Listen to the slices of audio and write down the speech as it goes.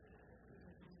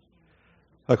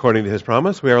According to his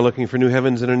promise, we are looking for new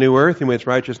heavens and a new earth in which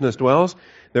righteousness dwells.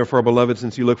 Therefore, beloved,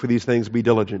 since you look for these things, be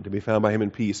diligent to be found by him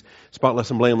in peace,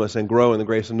 spotless and blameless, and grow in the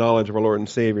grace and knowledge of our Lord and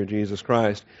Savior, Jesus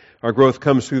Christ. Our growth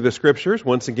comes through the Scriptures.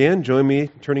 Once again, join me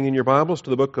turning in your Bibles to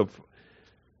the book of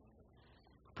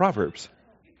Proverbs.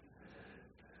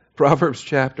 Proverbs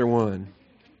chapter 1.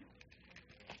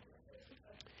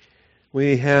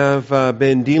 We have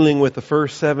been dealing with the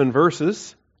first 7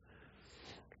 verses.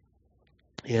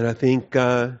 And I think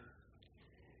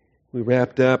we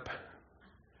wrapped up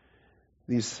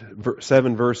these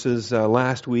 7 verses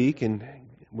last week, and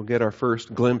we'll get our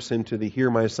first glimpse into the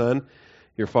 "Hear, my son,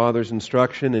 your father's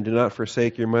instruction, and do not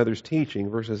forsake your mother's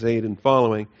teaching," verses 8 and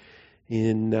following,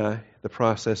 in the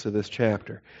process of this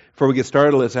chapter. Before we get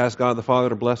started, let's ask God the Father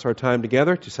to bless our time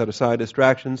together, to set aside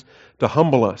distractions, to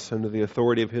humble us under the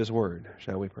authority of His Word.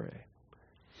 Shall we pray?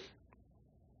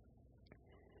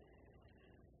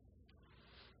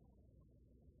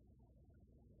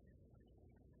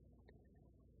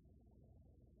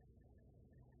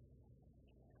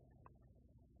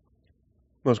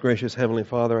 Most gracious Heavenly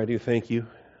Father, I do thank you.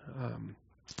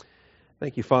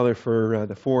 Thank you, Father, for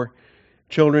the 4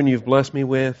 children you've blessed me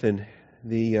with and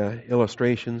the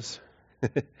illustrations.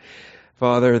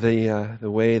 Father, the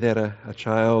way that a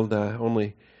child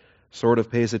only sort of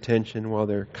pays attention while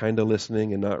they're kind of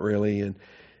listening and not really, and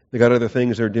they got other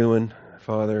things they're doing,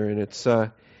 Father, and it's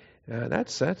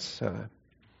that's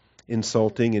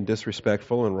insulting and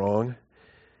disrespectful and wrong.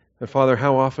 But Father,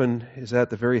 how often is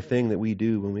that the very thing that we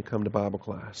do when we come to Bible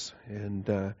class?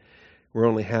 And we're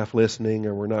only half listening,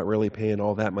 or we're not really paying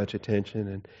all that much attention.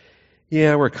 And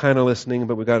yeah, we're kind of listening,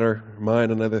 but we got our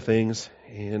mind on other things.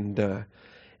 And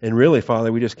really,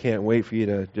 Father, we just can't wait for you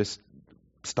to just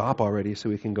stop already so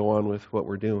we can go on with what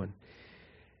we're doing.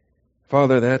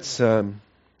 Father, that's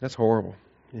horrible.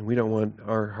 And we don't want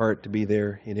our heart to be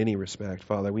there in any respect,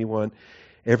 Father. We want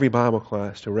every Bible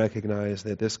class to recognize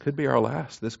that this could be our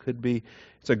last.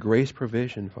 It's a grace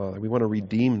provision, Father. We want to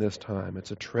redeem this time. It's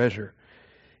a treasure.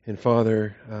 And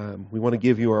Father, we want to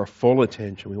give you our full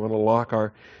attention. We want to lock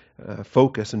our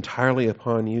focus entirely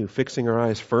upon you, fixing our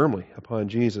eyes firmly upon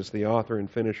Jesus, the author and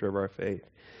finisher of our faith.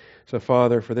 So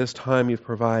Father, for this time you've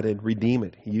provided, redeem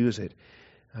it, use it,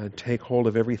 take hold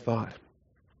of every thought,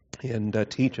 and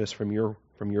teach us from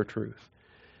your truth.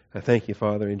 I thank you,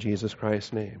 Father, in Jesus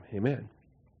Christ's name. Amen.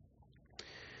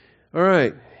 All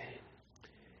right.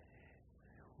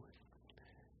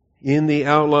 In the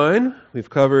outline, we've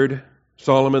covered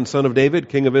Solomon, son of David,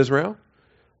 king of Israel.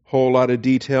 Whole lot of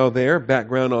detail there.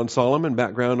 Background on Solomon,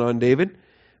 background on David,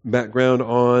 background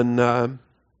on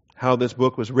how this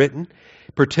book was written.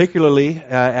 Particularly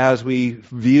as we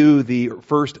view the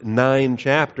first 9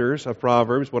 chapters of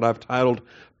Proverbs, what I've titled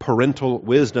parental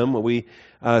wisdom, what we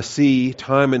see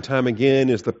time and time again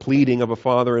is the pleading of a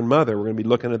father and mother. We're going to be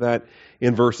looking at that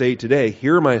in verse 8 today.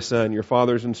 "Hear, my son, your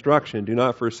father's instruction. Do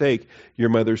not forsake your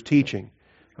mother's teaching."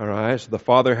 All right, so the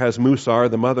father has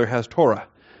Musar, the mother has Torah.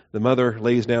 The mother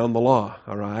lays down the law,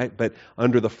 all right, but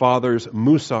under the father's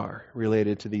Musar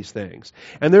related to these things.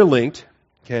 And they're linked,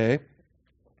 okay?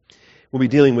 We'll be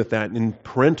dealing with that. And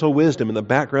parental wisdom and the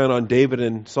background on David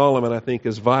and Solomon, I think,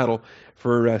 is vital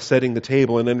for setting the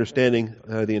table and understanding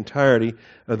the entirety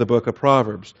of the book of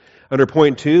Proverbs. Under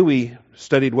point 2, we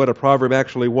studied what a proverb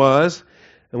actually was.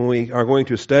 And when we are going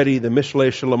to study the Mishlei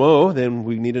Shlomo, then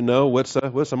we need to know what's a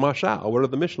mashal. What are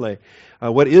the Mishlei?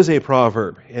 What is a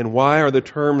proverb? And why are the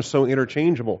terms so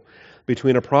interchangeable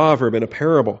between a proverb and a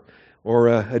parable, or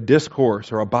a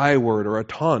discourse, or a byword, or a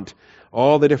taunt?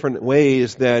 All the different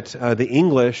ways that the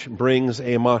English brings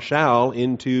a mashal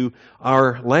into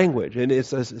our language. And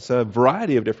it's a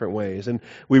variety of different ways. And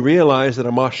we realize that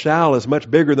a mashal is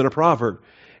much bigger than a proverb.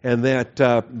 And that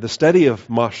the study of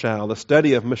mashal, the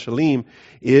study of mishalim,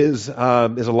 is a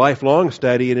lifelong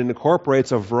study, and it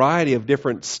incorporates a variety of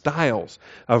different styles,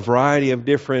 a variety of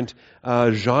different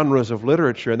genres of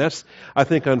literature. And that's, I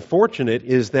think, unfortunate,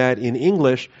 is that in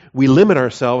English we limit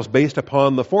ourselves based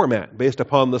upon the format, based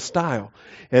upon the style.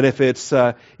 And if it's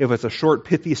a short,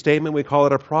 pithy statement, we call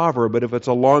it a proverb. But if it's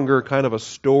a longer kind of a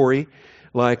story,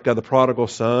 like the prodigal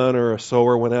son, or a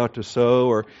sower went out to sow,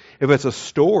 or if it's a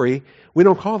story, we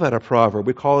don't call that a proverb.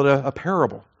 We call it a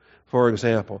parable, for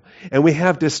example. And we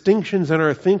have distinctions in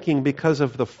our thinking because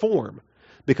of the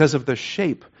because of the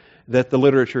shape that the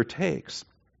literature takes.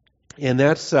 And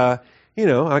that's, it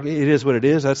is what it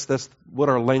is. That's what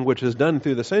our language has done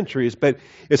through the centuries. But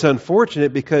it's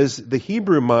unfortunate because the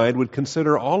Hebrew mind would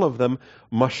consider all of them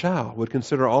mashal, would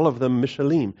consider all of them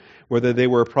mishalim, whether they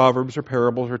were proverbs or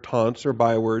parables or taunts or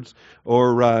bywords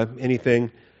or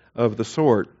anything of the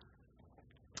sort.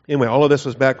 Anyway, all of this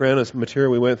was background as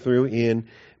material we went through in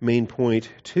main point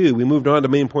 2. We moved on to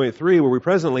main point 3, where we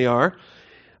presently are.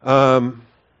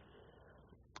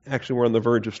 Actually, we're on the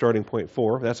verge of starting point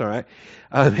 4. That's all right.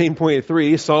 Main point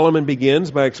 3, Solomon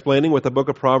begins by explaining what the book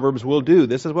of Proverbs will do.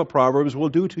 This is what Proverbs will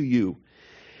do to you.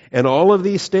 And all of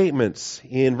these statements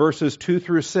in verses 2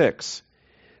 through 6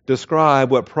 describe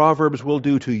what Proverbs will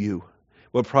do to you,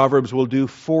 what Proverbs will do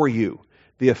for you,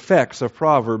 the effects of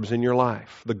Proverbs in your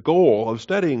life, the goal of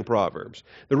studying Proverbs,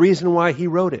 the reason why he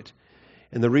wrote it,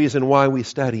 and the reason why we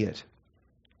study it,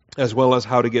 as well as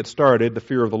how to get started. The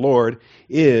fear of the Lord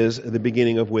is the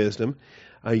beginning of wisdom.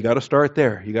 You got to start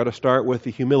there. You got to start with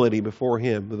the humility before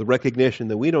Him, with the recognition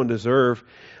that we don't deserve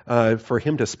for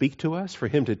Him to speak to us, for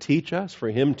Him to teach us, for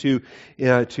Him to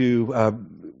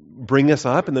bring us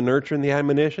up in the nurture and the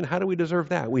admonition. How do we deserve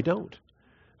that? We don't.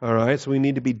 All right, so we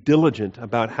need to be diligent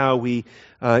about how we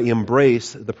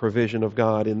embrace the provision of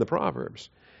God in the Proverbs.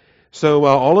 So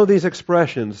all of these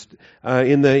expressions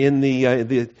in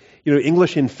the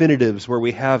English infinitives, where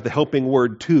we have the helping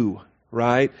word to,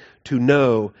 right? To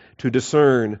know, to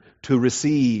discern, to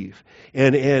receive.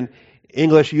 And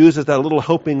English uses that little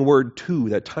helping word to,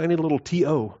 that tiny little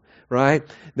to, right?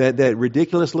 That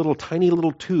ridiculous little tiny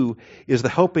little to is the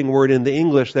helping word in the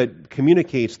English that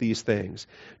communicates these things.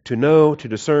 To know, to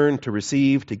discern, to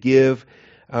receive, to give,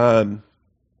 to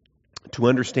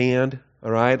understand,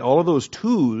 all right? All of those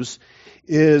twos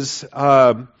is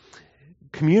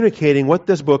communicating what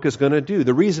this book is going to do.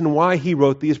 The reason why he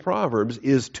wrote these Proverbs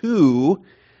is so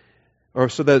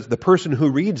that the person who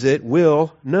reads it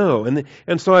will know.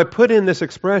 And so I put in this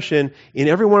expression in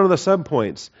every one of the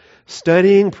subpoints.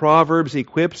 Studying Proverbs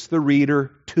equips the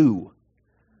reader to.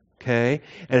 Okay?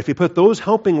 And if you put those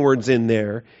helping words in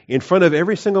there, in front of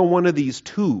every single one of these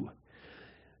to,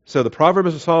 so the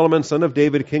Proverbs of Solomon, son of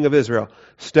David, king of Israel,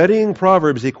 studying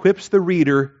Proverbs equips the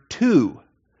reader to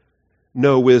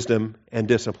know wisdom and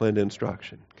disciplined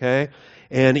instruction. Okay?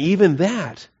 And even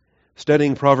that,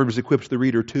 studying Proverbs equips the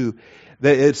reader to.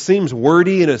 It seems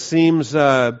wordy and it seems,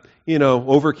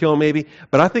 overkill maybe,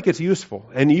 but I think it's useful.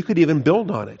 And you could even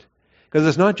build on it. Because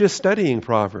it's not just studying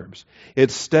Proverbs.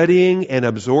 It's studying and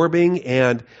absorbing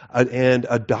and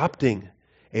adopting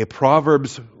a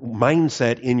Proverbs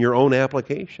mindset in your own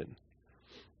application.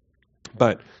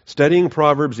 But studying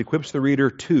Proverbs equips the reader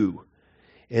to.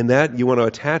 And that, you want to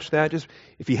attach that. Just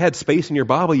if you had space in your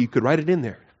Bible, you could write it in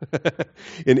there.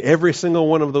 In every single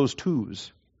one of those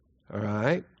twos. All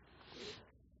right?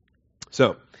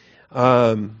 So,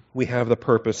 we have the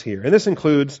purpose here. And this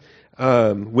includes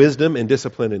wisdom and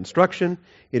disciplined instruction.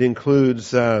 It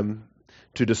includes to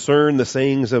discern the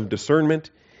sayings of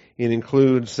discernment. It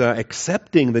includes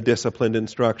accepting the disciplined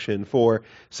instruction for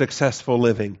successful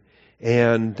living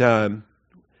and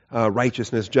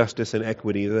righteousness, justice, and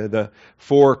equity. The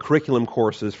 4 curriculum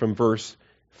courses from verse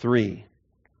 3.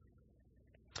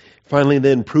 Finally,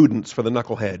 then, prudence for the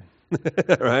knucklehead.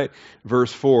 Right?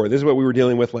 Verse 4. This is what we were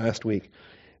dealing with last week.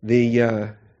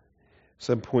 The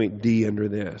subpoint D under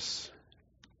this.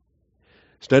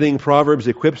 Studying Proverbs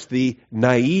equips the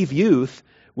naive youth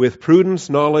with prudence,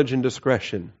 knowledge, and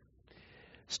discretion.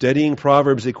 Studying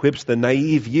Proverbs equips the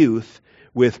naive youth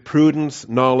with prudence,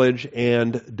 knowledge,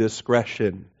 and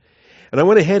discretion. And I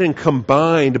went ahead and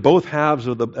combined both halves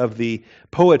of the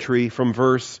poetry from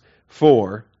verse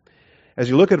 4. As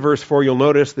you look at verse 4, you'll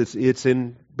notice that it's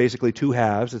in basically 2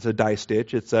 halves. It's a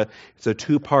distich. It's a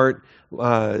 2-part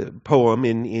poem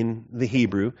in the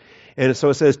Hebrew. And so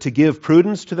it says, to give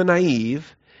prudence to the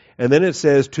naive, and then it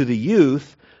says, to the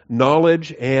youth,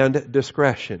 knowledge and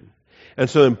discretion. And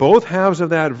so in both halves of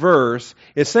that verse,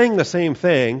 it's saying the same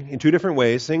thing in 2 different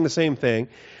ways, saying the same thing.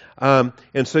 And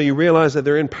so you realize that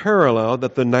they're in parallel,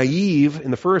 that the naive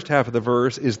in the first half of the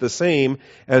verse is the same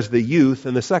as the youth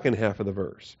in the second half of the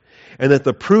verse. And that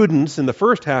the prudence in the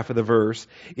first half of the verse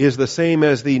is the same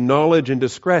as the knowledge and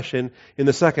discretion in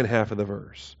the second half of the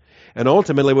verse. And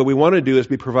ultimately what we want to do is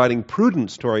be providing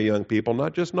prudence to our young people,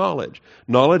 not just knowledge.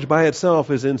 Knowledge by itself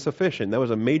is insufficient. That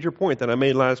was a major point that I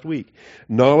made last week.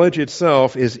 Knowledge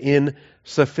itself is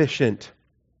insufficient.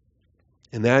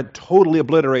 And that totally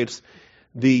obliterates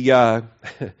the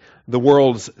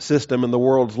world's system and the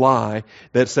world's lie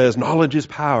that says knowledge is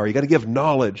power. You got to give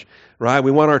knowledge, right?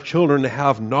 We want our children to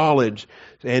have knowledge,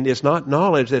 and it's not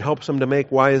knowledge that helps them to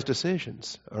make wise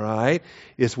decisions, all right?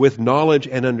 It's with knowledge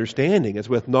and understanding. It's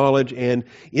with knowledge and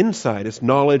insight. It's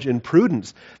knowledge and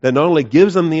prudence that not only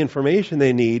gives them the information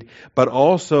they need, but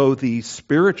also the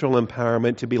spiritual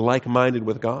empowerment to be like-minded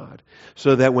with God,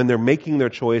 so that when they're making their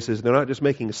choices, they're not just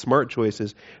making smart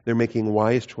choices, they're making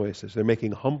wise choices. They're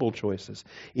making humble choices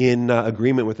in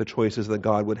agreement with the choices that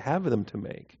God would have them to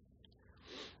make.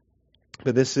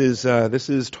 But this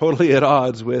is totally at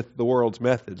odds with the world's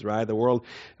methods, right? The world,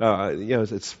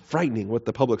 it's frightening what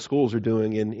the public schools are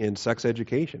doing in sex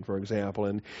education, for example.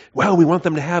 And well, we want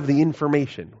them to have the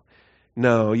information.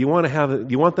 No, you want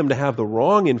them to have the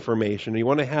wrong information. You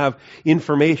want to have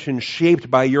information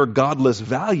shaped by your godless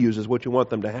values is what you want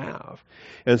them to have.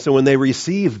 And so when they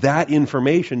receive that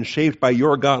information shaped by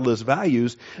your godless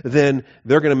values, then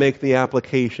they're going to make the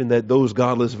application that those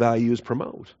godless values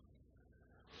promote.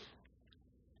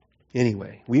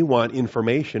 Anyway, we want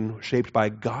information shaped by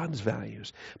God's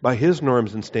values, by His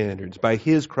norms and standards, by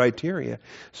His criteria,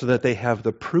 so that they have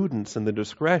the prudence and the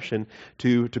discretion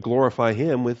to glorify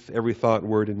Him with every thought,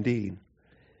 word, and deed.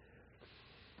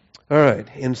 All right,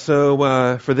 and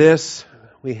so for this,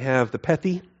 we have the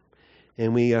Pethi,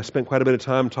 and we spent quite a bit of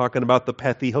time talking about the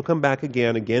Pethi. He'll come back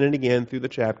again and again through the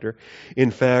chapter.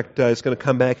 In fact, it's going to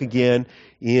come back again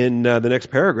in the next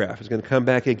paragraph. It's going to come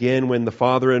back again when the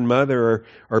father and mother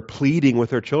are pleading with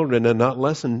their children and not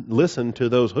listen to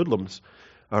those hoodlums.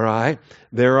 All right?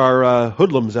 There are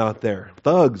hoodlums out there,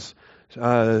 thugs,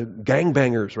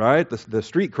 gangbangers, right? The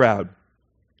street crowd.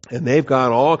 And they've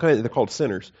got all kinds, they're called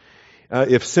sinners.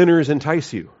 If sinners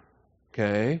entice you,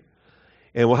 okay?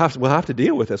 And we'll have to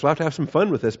deal with this. We'll have to have some fun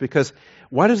with this, because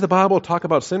why does the Bible talk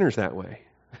about sinners that way?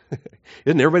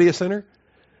 Isn't everybody a sinner?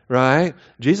 Right?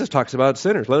 Jesus talks about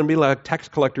sinners. Let them be like tax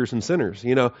collectors and sinners.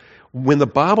 You know, when the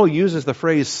Bible uses the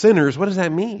phrase sinners, what does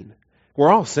that mean? We're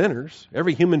all sinners.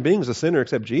 Every human being is a sinner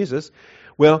except Jesus.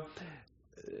 Well,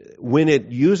 when it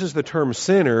uses the term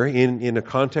sinner in a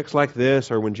context like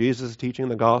this, or when Jesus is teaching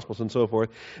the Gospels and so forth,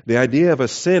 the idea of a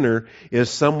sinner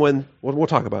is someone, we'll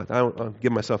talk about it. I'll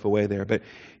give myself away there. But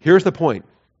here's the point,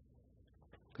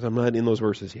 because I'm not in those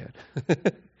verses yet. I'm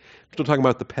still talking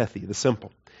about the Pethi, the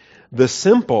simple. The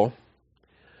simple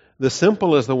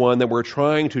is the one that we're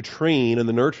trying to train in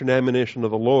the nurture and admonition of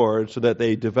the Lord so that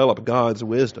they develop God's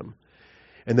wisdom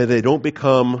and that they don't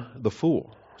become the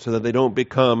fool, so that they don't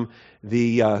become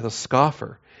the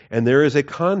scoffer. And there is a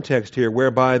context here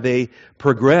whereby they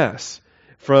progress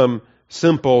from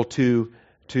simple to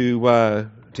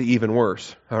even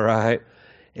worse. All right,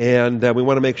 and we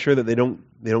want to make sure that they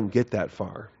don't get that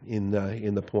far in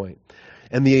the point.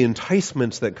 And the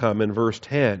enticements that come in verse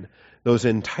 10, those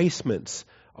enticements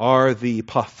are the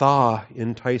patha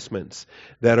enticements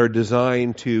that are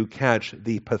designed to catch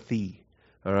the pathi.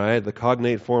 All right, the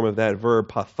cognate form of that verb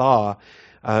patha,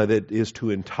 that is to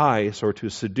entice or to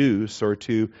seduce or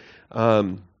to.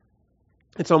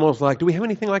 It's almost like, do we have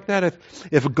anything like that?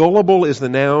 If gullible is the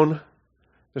noun,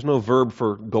 there's no verb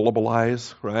for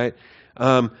gullibilize, right?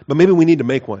 But maybe we need to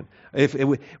make one.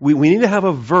 We need to have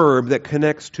a verb that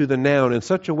connects to the noun in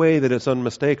such a way that it's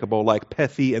unmistakable, like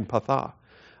pethi and patha.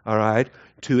 All right,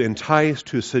 to entice,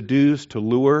 to seduce, to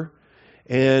lure,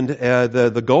 and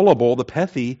the gullible, the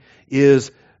pethi,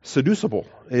 is seducible,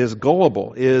 is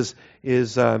gullible, is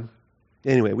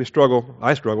anyway. I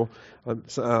struggle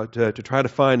to try to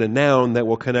find a noun that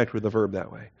will connect with the verb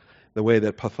that way, the way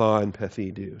that patha and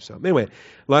pethi do. So anyway,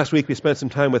 last week we spent some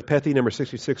time with pethi. Number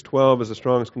 6612 is the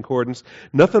Strong's Concordance.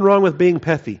 Nothing wrong with being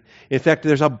pethi. In fact,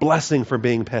 there's a blessing for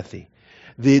being pethi.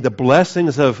 The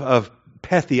blessings of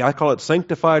pethi, I call it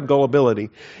sanctified gullibility,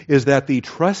 is that the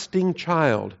trusting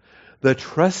child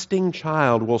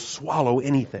will swallow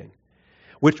anything.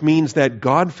 Which means that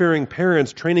God-fearing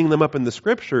parents training them up in the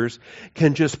Scriptures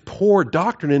can just pour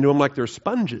doctrine into them like they're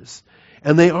sponges.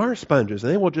 And they are sponges,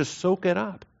 and they will just soak it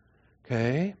up.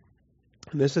 Okay?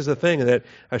 And this is the thing that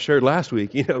I shared last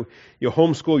week. You know, you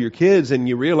homeschool your kids, and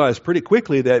you realize pretty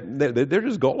quickly that they're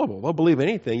just gullible. They'll believe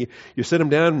anything. You sit them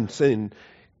down and say, in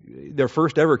their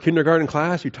first ever kindergarten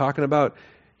class, you're talking about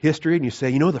history, and you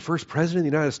say, the first president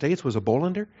of the United States was a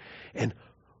Bolander? And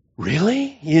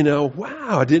really?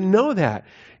 Wow, I didn't know that.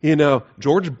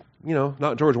 George,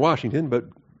 not George Washington, but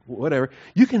whatever.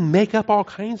 You can make up all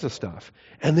kinds of stuff,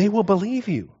 and they will believe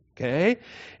you, okay?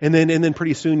 And then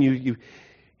pretty soon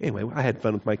anyway, I had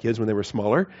fun with my kids when they were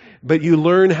smaller, but you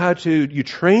learn you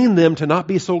train them to not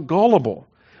be so gullible,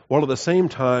 while at the same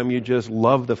time you just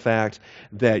love the fact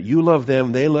that you love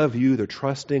them, they love you, they're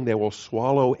trusting, they will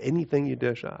swallow anything you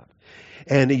dish up.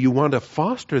 And you want to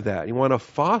foster that. You want to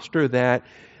foster that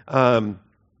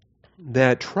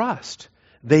trust.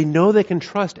 They know they can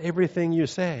trust everything you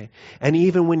say. And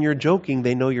even when you're joking,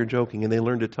 they know you're joking, and they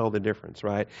learn to tell the difference,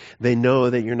 right? They know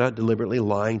that you're not deliberately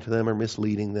lying to them or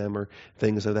misleading them or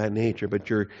things of that nature, but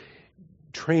you're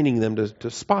training them to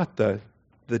spot the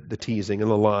teasing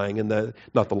and the lying and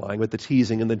not the lying, but the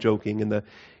teasing and the joking and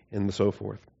the so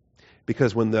forth.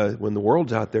 Because when the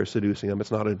world's out there seducing them,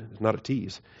 it's not a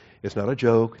tease. It's not a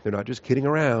joke. They're not just kidding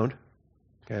around.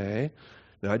 Okay?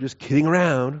 Not just kidding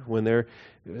around when they're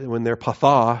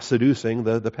patha seducing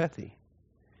the pethy.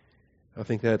 I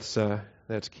think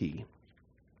that's key.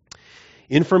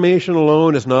 Information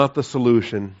alone is not the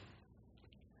solution.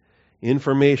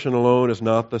 Information alone is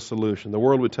not the solution. The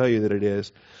world would tell you that it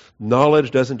is.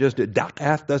 Knowledge doesn't just do it.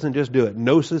 Da'ath doesn't just do it.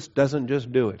 Gnosis doesn't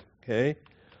just do it. Okay?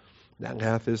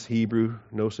 Da'ath is Hebrew.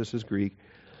 Gnosis is Greek.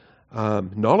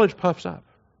 Knowledge puffs up.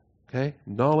 Okay?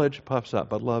 Knowledge puffs up,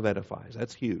 but love edifies.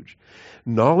 That's huge.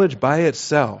 Knowledge by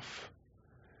itself.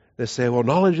 They say, well,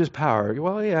 knowledge is power.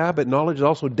 Well, yeah, but knowledge is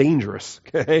also dangerous.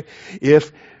 Okay?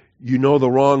 If you know the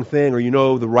wrong thing or you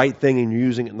know the right thing and you're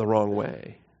using it in the wrong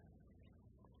way.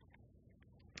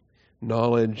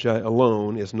 Knowledge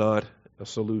alone is not a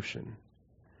solution.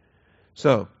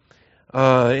 So,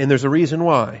 and there's a reason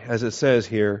why, as it says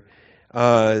here,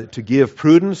 to give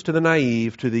prudence to the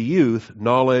naive, to the youth,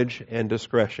 knowledge and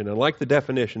discretion. And like the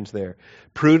definitions there,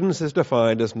 prudence is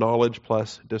defined as knowledge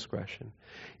plus discretion.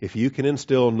 If you can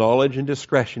instill knowledge and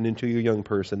discretion into your young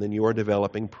person, then you are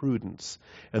developing prudence.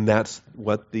 And that's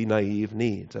what the naive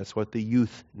needs. That's what the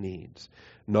youth needs.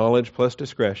 Knowledge plus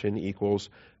discretion equals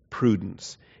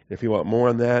prudence. And if you want more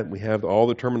on that, we have all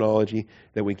the terminology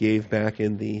that we gave back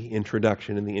in the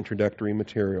introduction, in the introductory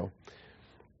material.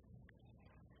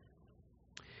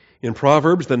 In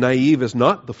Proverbs, the naive is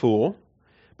not the fool,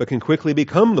 but can quickly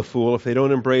become the fool if they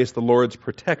don't embrace the Lord's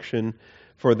protection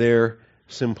for their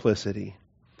simplicity.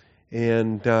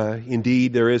 And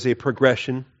indeed, there is a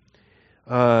progression.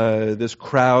 This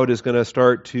crowd is going to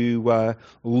start to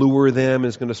lure them,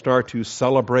 is going to start to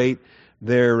celebrate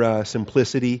their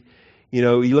simplicity. You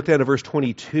know, you look at it, verse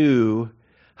 22,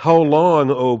 how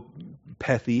long, O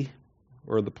Pethi,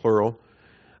 or the plural,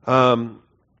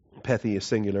 Pethi is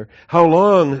singular, how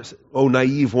long, O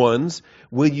naive ones,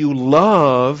 will you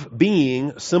love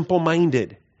being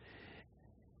simple-minded?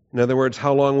 In other words,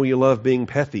 how long will you love being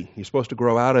Pethi? You're supposed to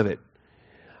grow out of it.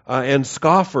 And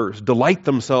scoffers delight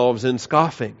themselves in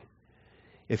scoffing.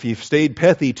 If you've stayed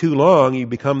Pethi too long, you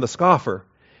become the scoffer.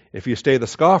 If you stay the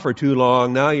scoffer too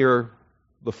long, now you're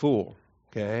the fool.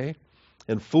 Okay?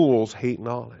 And fools hate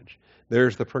knowledge.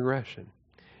 There's the progression.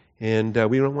 And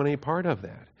we don't want any part of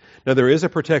that. Now, there is a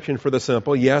protection for the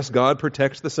simple. Yes, God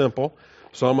protects the simple.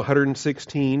 Psalm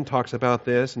 116 talks about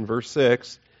this in verse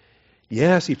 6.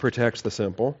 Yes, He protects the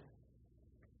simple.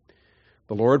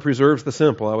 The Lord preserves the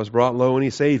simple. I was brought low and He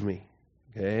saved me.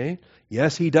 Okay?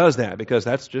 Yes, He does that because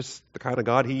that's just the kind of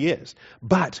God He is.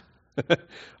 But,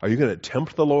 are you going to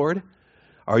tempt the Lord?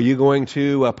 Are you going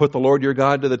to put the Lord your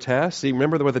God to the test? See,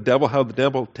 remember how the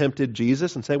devil tempted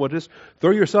Jesus and say, well, just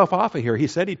throw yourself off of here. He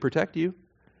said He'd protect you.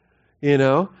 You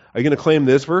know, are you going to claim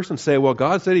this verse and say, well,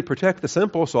 God said He'd protect the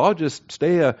simple, so I'll just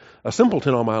stay a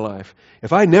simpleton all my life.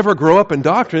 If I never grow up in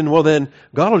doctrine, well, then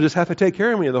God will just have to take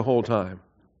care of me the whole time.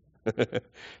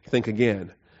 Think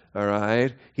again. All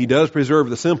right? He does preserve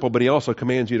the simple, but He also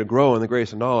commands you to grow in the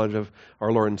grace and knowledge of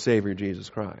our Lord and Savior, Jesus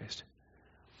Christ.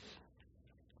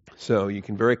 So you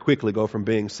can very quickly go from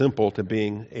being simple to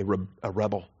being a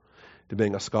rebel, to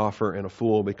being a scoffer and a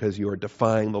fool because you are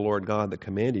defying the Lord God that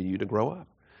commanded you to grow up,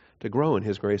 to grow in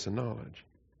His grace and knowledge.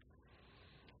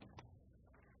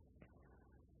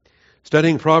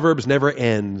 Studying Proverbs never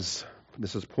ends.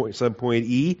 This is subpoint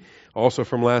E, also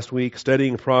from last week.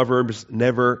 Studying Proverbs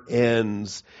never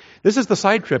ends. This is the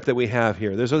side trip that we have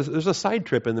here. There's a side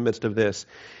trip in the midst of this.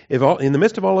 In the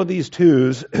midst of all of these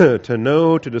twos, to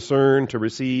know, to discern, to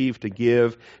receive, to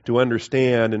give, to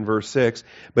understand in verse 6.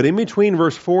 But in between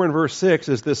verse 4 and verse 6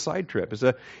 is this side trip.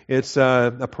 It's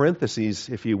a parenthesis,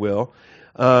 if you will,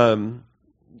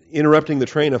 interrupting the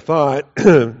train of thought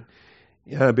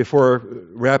before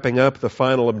wrapping up the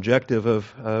final objective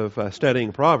of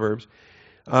studying Proverbs.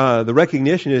 The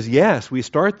recognition is, yes, we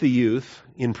start the youth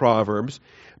in Proverbs,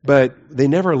 but they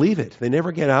never leave it. They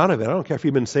never get out of it. I don't care if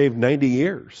you've been saved 90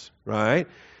 years, right?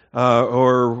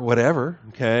 Or whatever,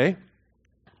 okay?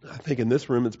 I think in this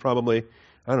room it's probably,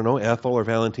 I don't know, Ethel or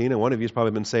Valentina. One of you has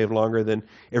probably been saved longer than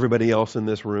everybody else in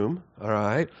this room, all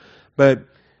right? But,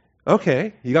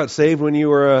 okay, you got saved when you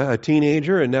were a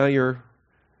teenager and now you're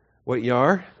what you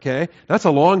are, okay? That's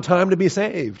a long time to be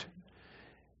saved.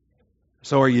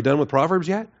 So are you done with Proverbs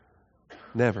yet?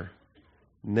 Never.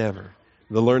 Never.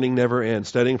 The learning never ends.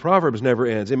 Studying Proverbs never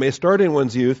ends. It may start in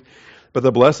one's youth, but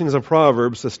the blessings of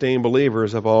Proverbs sustain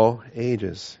believers of all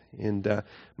ages. And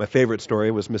my favorite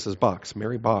story was Mrs. Box,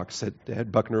 Mary Box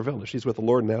at Buckner Village. She's with the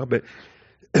Lord now, but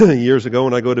years ago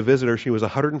when I go to visit her, she was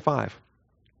 105.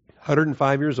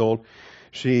 105 years old.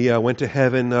 She went to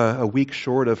heaven a week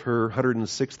short of her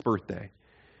 106th birthday.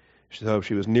 So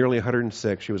she was nearly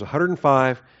 106. She was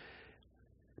 105,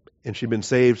 and she'd been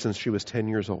saved since she was 10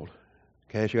 years old.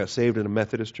 Okay, she got saved in a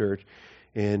Methodist church,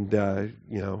 and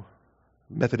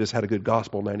Methodists had a good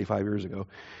gospel 95 years ago,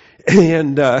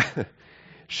 and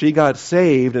she got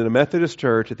saved in a Methodist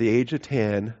church at the age of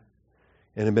 10,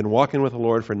 and had been walking with the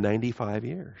Lord for 95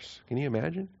 years. Can you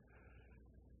imagine?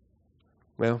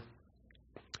 Well,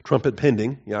 trumpet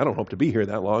pending. Yeah, I don't hope to be here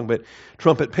that long, but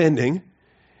trumpet pending.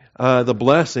 The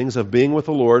blessings of being with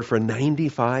the Lord for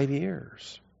 95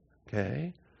 years.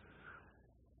 Okay?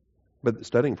 But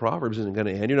studying Proverbs isn't going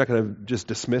to end. You're not going to just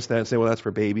dismiss that and say, well, that's for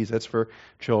babies, that's for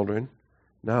children.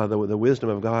 No, the wisdom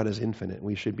of God is infinite.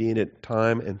 We should be in it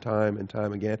time and time and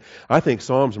time again. I think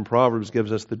Psalms and Proverbs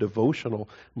gives us the devotional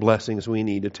blessings we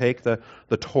need to take the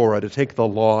Torah, to take the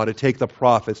law, to take the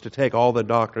prophets, to take all the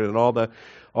doctrine and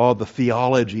all the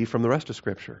theology from the rest of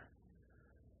Scripture.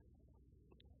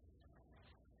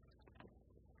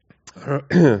 All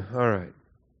right.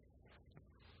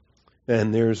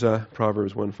 And there's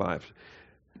Proverbs 1:5.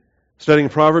 Studying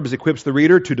Proverbs equips the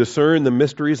reader to discern the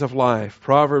mysteries of life.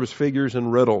 Proverbs, figures,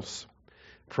 and riddles.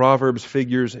 Proverbs,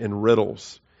 figures, and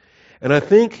riddles. And I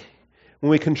think when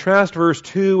we contrast verse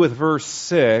 2 with verse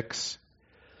 6,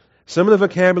 some of the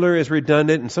vocabulary is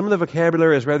redundant and some of the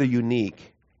vocabulary is rather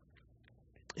unique.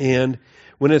 And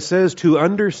when it says to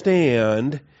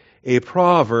understand a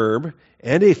proverb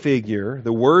and a figure,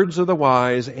 the words of the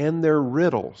wise and their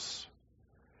riddles,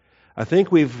 I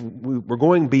think we're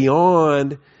going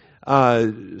beyond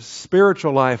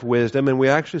spiritual life wisdom, and we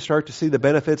actually start to see the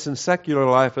benefits in secular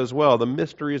life as well, the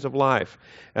mysteries of life,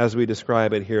 as we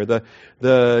describe it here,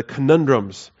 the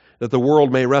conundrums that the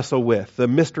world may wrestle with, the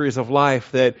mysteries of life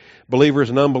that believers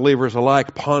and unbelievers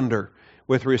alike ponder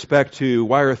with respect to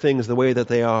why are things the way that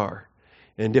they are,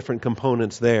 and different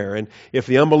components there. And if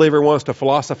the unbeliever wants to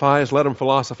philosophize, let him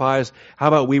philosophize. How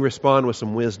about we respond with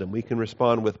some wisdom? We can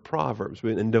respond with Proverbs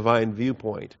and divine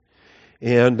viewpoint.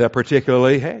 And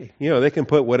particularly, hey, they can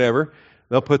put whatever.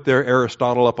 They'll put their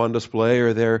Aristotle up on display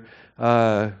or their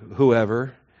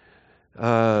whoever.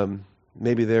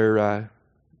 Maybe they're,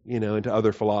 into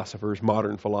other philosophers,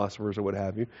 modern philosophers or what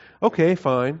have you. Okay,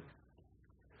 fine.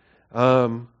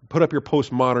 Put up your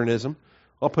postmodernism.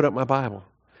 I'll put up my Bible.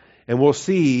 And we'll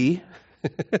see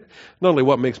not only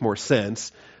what makes more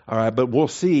sense, all right, but we'll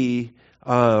see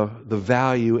the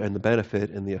value and the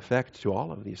benefit and the effect to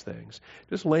all of these things.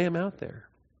 Just lay them out there.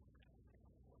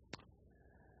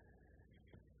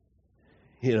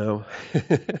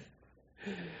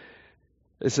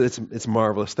 It's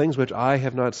marvelous. Things which eye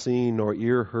have not seen, nor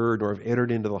ear heard, nor have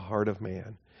entered into the heart of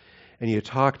man. And you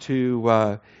talk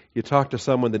to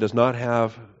someone that does not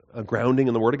have a grounding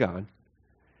in the Word of God,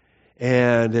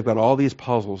 and they've got all these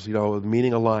puzzles, the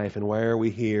meaning of life and why are we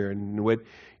here and what,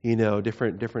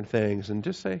 different things. And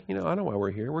just say, I know why we're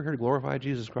here. We're here to glorify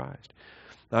Jesus Christ.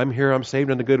 I'm here, I'm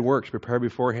saved unto good works, prepared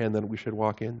beforehand that we should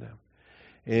walk in them.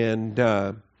 And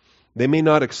they may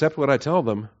not accept what I tell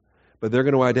them, but they're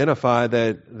going to identify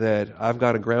that I've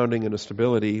got a grounding and a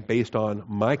stability based on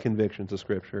my convictions of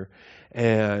Scripture,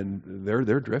 and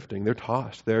they're drifting, they're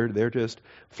tossed, they're just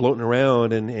floating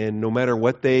around, and no matter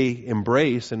what they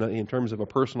embrace in terms of a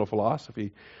personal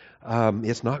philosophy,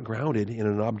 it's not grounded in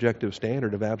an objective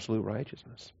standard of absolute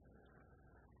righteousness.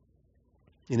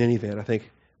 In any event, I think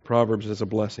Proverbs is a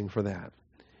blessing for that.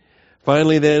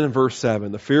 Finally then, verse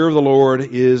 7, the fear of the Lord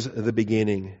is the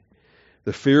beginning.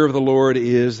 The fear of the Lord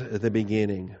is the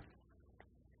beginning.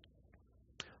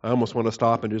 I almost want to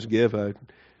stop and just give a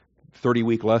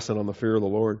 30-week lesson on the fear of the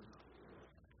Lord.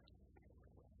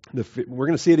 We're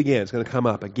going to see it again. It's going to come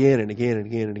up again and again and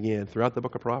again and again throughout the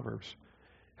book of Proverbs.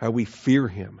 How we fear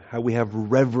Him, how we have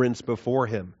reverence before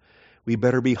Him. We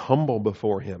better be humble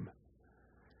before Him.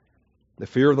 The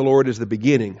fear of the Lord is the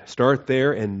beginning. Start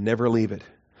there and never leave it.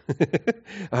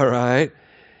 All right?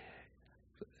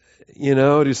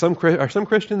 Are some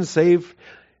Christians saved?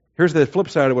 Here's the flip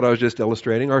side of what I was just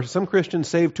illustrating. Are some Christians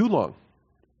saved too long?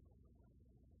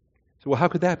 So, how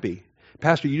could that be?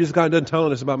 Pastor, you just got done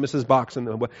telling us about Mrs. Box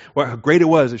and how great it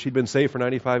was that she'd been saved for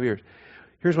 95 years.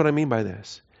 Here's what I mean by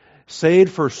this.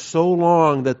 Saved for so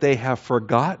long that they have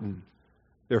forgotten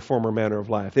their former manner of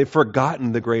life. They've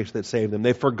forgotten the grace that saved them.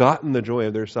 They've forgotten the joy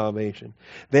of their salvation.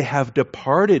 They have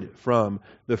departed from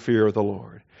the fear of the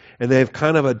Lord. And they've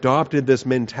kind of adopted this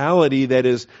mentality that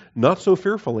is not so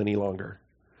fearful any longer.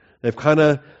 They've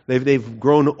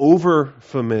grown over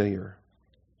familiar.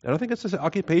 And I think it's an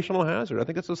occupational hazard. I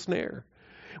think it's a snare.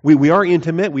 We are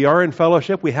intimate. We are in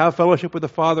fellowship. We have fellowship with the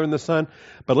Father and the Son.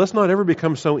 But let's not ever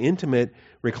become so intimate,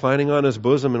 reclining on His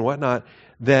bosom and whatnot,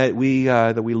 that we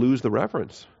lose the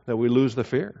reverence, that we lose the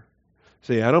fear.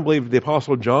 See, I don't believe the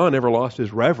Apostle John ever lost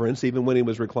his reverence, even when he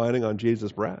was reclining on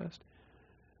Jesus' breast.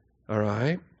 All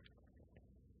right?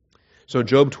 So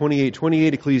Job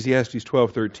 28:28, Ecclesiastes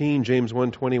 12:13, James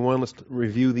 1:21. Let's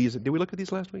review these. Did we look at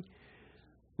these last week?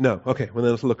 No. Okay, well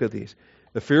then let's look at these.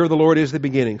 The fear of the Lord is the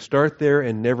beginning. Start there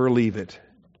and never leave it.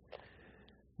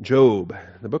 Job,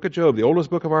 the book of Job, the oldest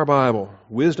book of our Bible.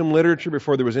 Wisdom literature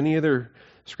before there was any other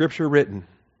scripture written.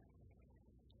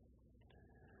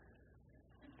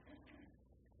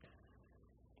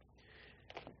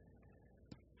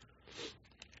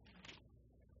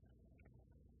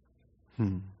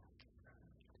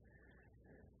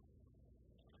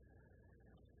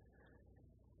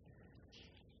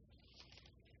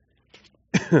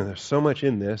 There's so much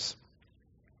in this.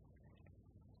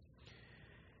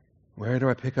 Where do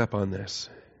I pick up on this?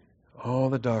 All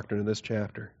the doctrine in this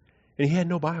chapter. And he had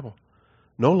no Bible,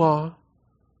 no law,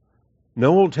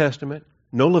 no Old Testament,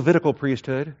 no Levitical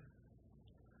priesthood.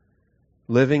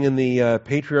 Living in the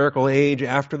patriarchal age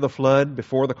after the flood,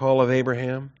 before the call of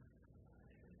Abraham.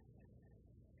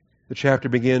 The chapter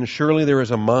begins, surely there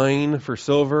is a mine for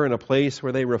silver and a place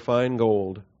where they refine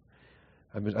gold.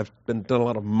 I've done a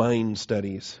lot of mine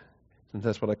studies. And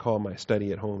that's what I call my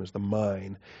study at home, is the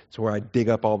mine. It's where I dig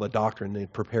up all the doctrine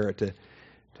and prepare it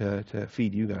to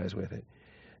feed you guys with it.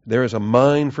 There is a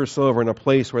mine for silver and a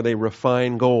place where they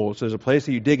refine gold. So there's a place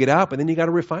that you dig it out, but then you got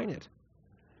to refine it.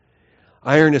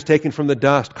 Iron is taken from the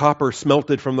dust, copper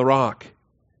smelted from the rock.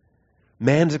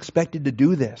 Man's expected to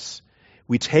do this.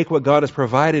 We take what God has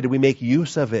provided and we make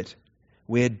use of it.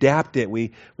 We adapt it.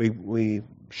 We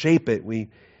shape it. We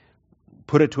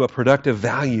put it to a productive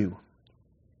value.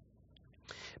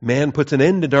 Man puts an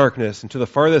end to darkness, and to the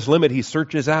farthest limit he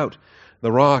searches out the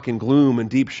rock in gloom and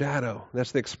deep shadow.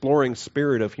 That's the exploring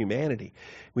spirit of humanity.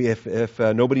 If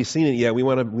nobody's seen it yet, we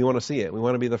want to see it. We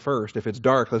want to be the first. If it's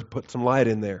dark, let's put some light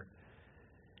in there.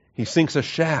 He sinks a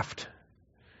shaft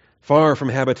far from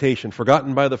habitation.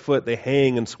 Forgotten by the foot, they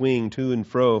hang and swing to and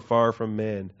fro, far from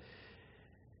men.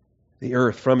 The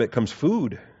earth, from it comes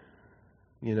food.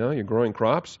 You know, you're growing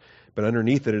crops, but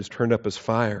underneath it is turned up as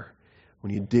fire.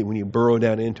 When you burrow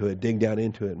down into it, dig down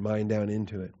into it, mine down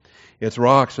into it. Its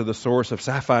rocks are the source of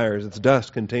sapphires. Its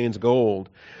dust contains gold.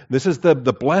 This is the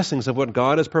blessings of what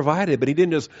God has provided. But He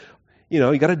didn't just,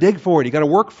 you got to dig for it. You got to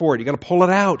work for it. You got to pull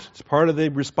it out. It's part of the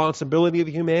responsibility of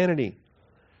humanity.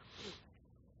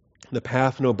 The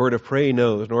path no bird of prey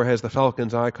knows, nor has the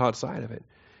falcon's eye caught sight of it.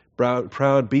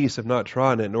 Proud beasts have not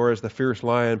trodden it, nor has the fierce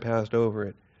lion passed over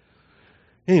it.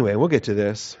 Anyway, we'll get to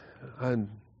this.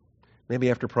 Maybe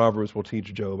after Proverbs we'll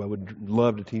teach Job. I would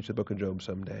love to teach the book of Job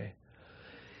someday.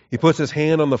 He puts his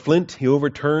hand on the flint. He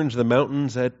overturns the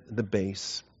mountains at the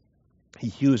base. He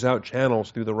hews out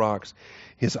channels through the rocks.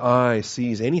 His eye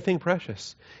sees anything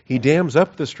precious. He dams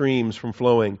up the streams from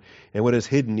flowing, and what is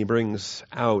hidden he brings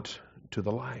out to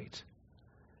the light.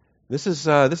 This is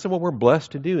what we're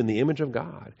blessed to do in the image of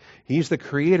God. He's the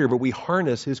creator, but we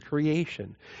harness His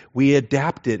creation. We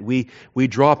adapt it. We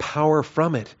draw power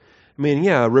from it. I mean,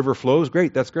 yeah, a river flows,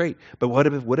 great, that's great. But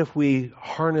what if we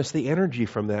harness the energy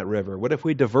from that river? What if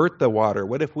we divert the water?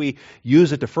 What if we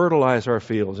use it to fertilize our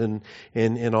fields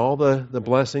and all the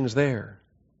blessings there?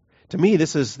 To me,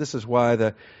 this is why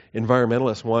the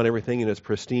environmentalists want everything in its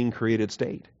pristine created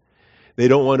state. They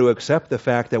don't want to accept the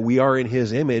fact that we are in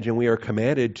His image and we are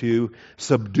commanded to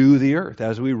subdue the earth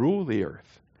as we rule the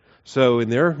earth. So in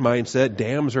their mindset,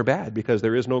 dams are bad because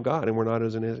there is no God and we're not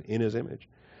in His image.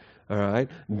 All right,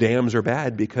 dams are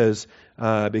bad because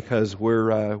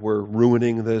we're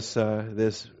ruining this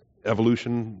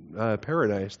evolution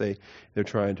paradise they're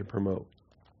trying to promote.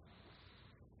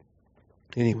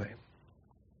 Anyway,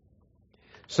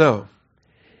 so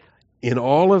in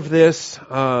all of this,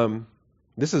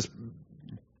 this is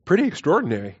pretty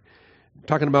extraordinary.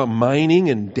 Talking about mining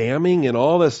and damming and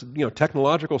all this,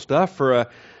 technological stuff for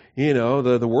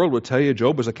the world would tell you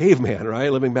Job was a caveman, right?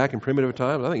 Living back in primitive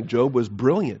times. I think Job was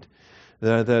brilliant.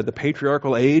 The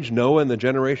patriarchal age, Noah and the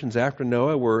generations after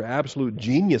Noah were absolute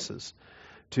geniuses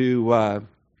to,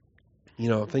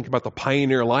 think about the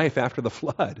pioneer life after the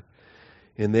flood.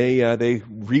 And they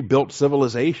rebuilt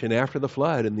civilization after the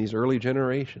flood in these early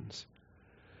generations.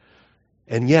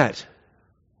 And yet,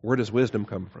 where does wisdom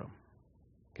come from?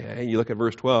 Okay, you look at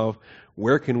verse 12.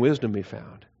 Where can wisdom be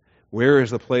found? Where is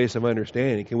the place of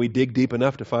understanding? Can we dig deep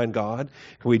enough to find God?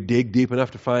 Can we dig deep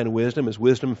enough to find wisdom? Is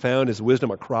wisdom found? Is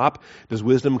wisdom a crop? Does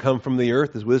wisdom come from the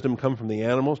earth? Does wisdom come from the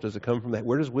animals? Does it come from that?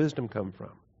 Where does wisdom come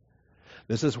from?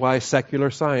 This is why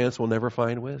secular science will never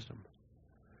find wisdom.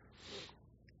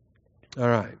 All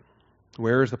right.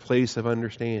 Where is the place of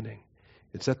understanding?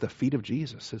 It's at the feet of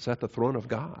Jesus. It's at the throne of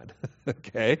God.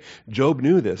 Okay? Job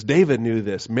knew this. David knew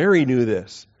this. Mary knew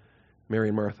this. Mary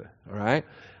and Martha. All right?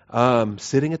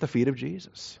 Sitting at the feet of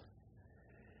Jesus.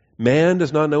 Man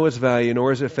does not know its value,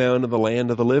 nor is it found in the land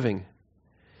of the living.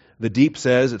 The deep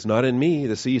says, it's not in me.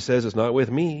 The sea says, it's not with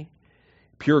me.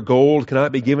 Pure gold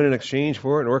cannot be given in exchange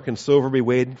for it, nor can silver be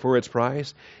weighed for its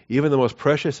price. Even the most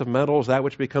precious of metals, that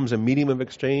which becomes a medium of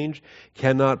exchange,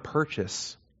 cannot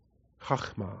purchase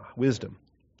chachma, wisdom.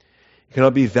 It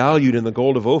cannot be valued in the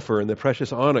gold of Ophir and the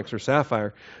precious onyx or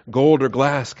sapphire. Gold or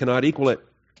glass cannot equal it,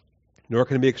 nor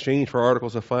can it be exchanged for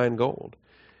articles of fine gold.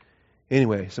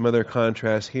 Anyway, some other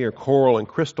contrasts here. Coral and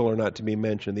crystal are not to be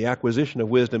mentioned. The acquisition of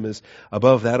wisdom is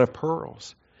above that of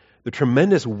pearls. The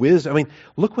tremendous wisdom. I mean,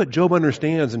 look what Job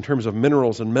understands in terms of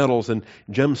minerals and metals and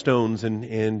gemstones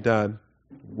and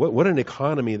what an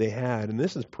economy they had. And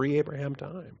this is pre-Abraham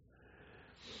time.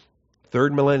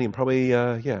 Third millennium, probably,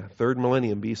 third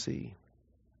millennium BC.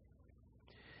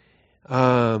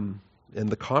 And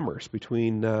the commerce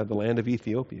between the land of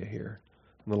Ethiopia here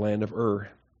and the land of Ur.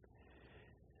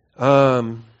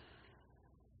 Or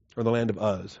the land of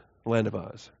Uz. The land of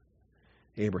Uz.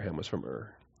 Abraham was from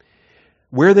Ur.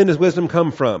 Where then does wisdom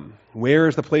come from? Where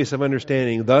is the place of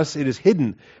understanding? Thus it is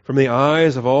hidden from the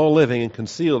eyes of all living and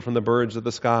concealed from the birds of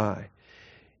the sky.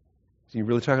 Is he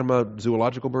really talking about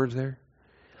zoological birds there?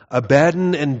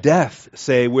 Abaddon and death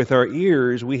say, with our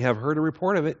ears we have heard a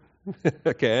report of it.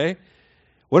 Okay.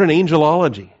 What an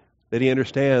angelology that he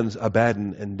understands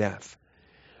Abaddon and death.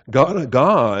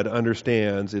 God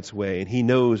understands its way, and he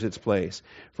knows its place.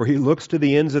 For he looks to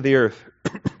the ends of the earth,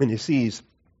 and he sees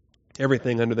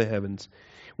everything under the heavens.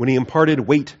 When he imparted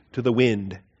weight to the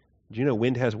wind. Do you know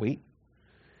wind has weight?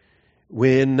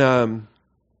 And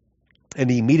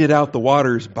he meted out the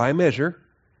waters by measure.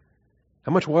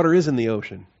 How much water is in the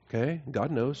ocean? Okay,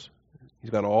 God knows.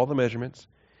 He's got all the measurements.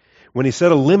 When he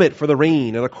set a limit for the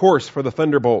rain and a course for the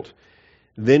thunderbolt,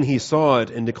 then he saw it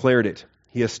and declared it.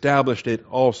 He established it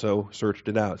also, searched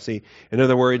it out. See, in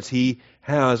other words, he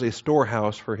has a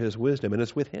storehouse for his wisdom, and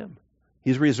it's with him.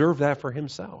 He's reserved that for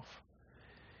himself.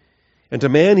 And to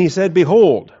man he said,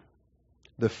 behold,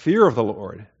 the fear of the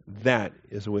Lord, that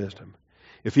is wisdom.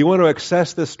 If you want to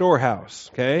access this storehouse,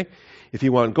 okay, if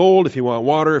you want gold, if you want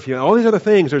water, if you want all these other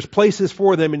things, there's places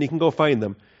for them and you can go find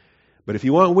them. But if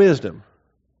you want wisdom,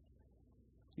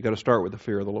 you've got to start with the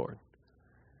fear of the Lord.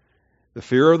 The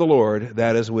fear of the Lord,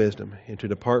 that is wisdom. And to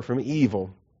depart from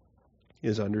evil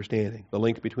is understanding. The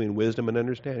link between wisdom and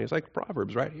understanding. It's like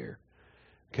Proverbs right here.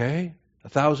 Okay?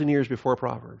 1,000 years before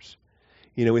Proverbs.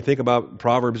 You know, we think about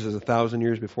Proverbs as 1,000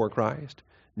 years before Christ.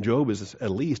 Job is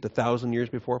at least 1,000 years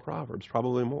before Proverbs,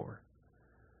 probably more.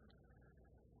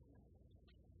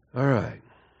 All right.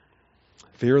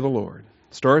 Fear of the Lord.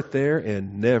 Start there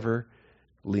and never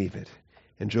leave it.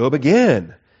 And Job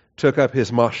again took up his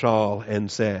mashal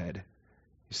and said,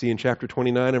 you see in chapter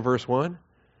 29 and verse 1,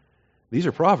 these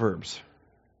are Proverbs.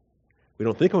 We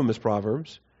don't think of them as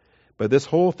Proverbs, but this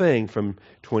whole thing from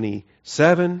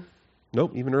 27,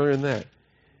 even earlier than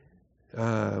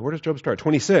that. Where does Job start?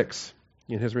 26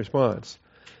 in his response.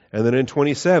 And then in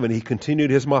 27, he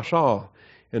continued his mashal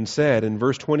and said, in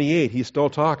verse 28, he's still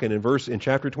talking. In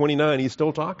chapter 29, he's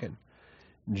still talking.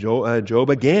 Job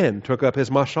again took up his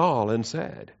mashal and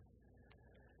said,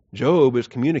 Job is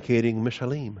communicating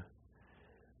mishalim,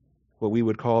 what we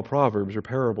would call proverbs or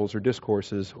parables or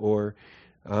discourses, or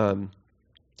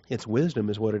its wisdom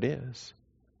is what it is.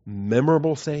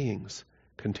 Memorable sayings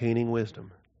containing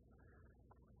wisdom.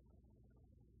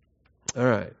 All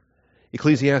right.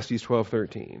 Ecclesiastes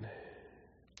 12:13.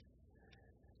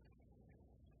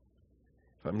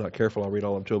 If I'm not careful, I'll read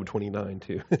all of Job 29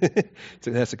 too.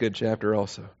 So that's a good chapter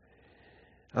also.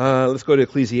 Let's go to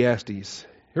Ecclesiastes.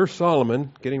 Here's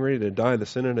Solomon getting ready to die the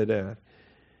sin of death.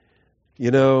 You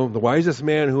know, the wisest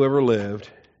man who ever lived,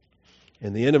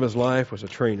 and the end of his life was a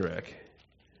train wreck.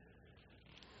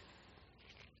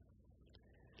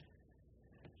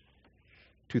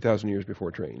 "2,000 years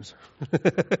before trains."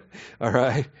 All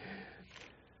right.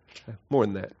 More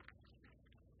than that.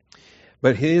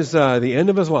 But the end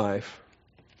of his life,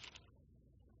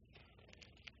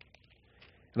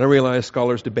 and I realize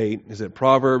scholars debate, is it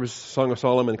Proverbs, Song of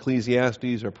Solomon,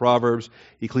 Ecclesiastes, or Proverbs,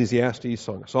 Ecclesiastes,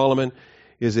 Song of Solomon?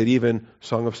 Is it even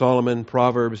Song of Solomon,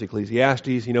 Proverbs,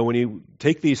 Ecclesiastes? You know, when you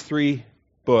take these three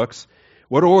books,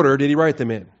 what order did he write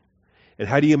them in? And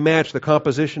how do you match the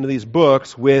composition of these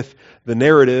books with the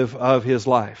narrative of his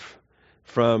life?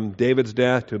 From David's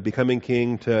death to becoming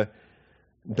king to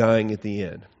dying at the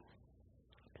end.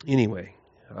 Anyway,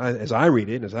 as I read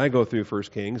it, as I go through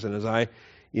 1 Kings, and as I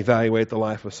evaluate the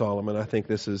life of Solomon, I think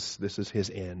this is his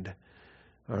end.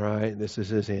 All right, this is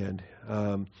his end.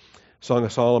 Song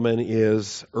of Solomon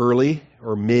is early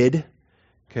or mid.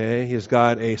 Okay, he's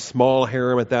got a small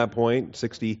harem at that point,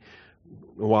 60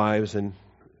 wives and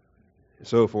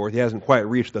so forth. He hasn't quite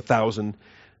reached the 1,000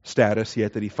 status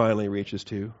yet that he finally reaches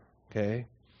to. Okay?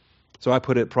 So I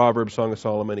put it Proverbs, Song of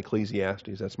Solomon,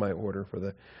 Ecclesiastes. That's my order for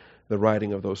the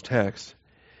writing of those texts.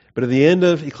 But at the end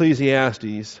of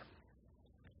Ecclesiastes,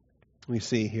 we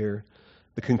see here,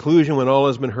 the conclusion when all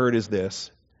has been heard is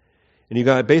this. And you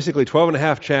got basically 12 and a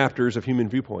half chapters of human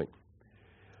viewpoint.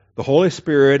 The Holy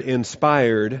Spirit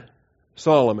inspired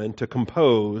Solomon to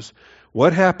compose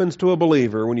what happens to a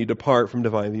believer when you depart from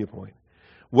divine viewpoint.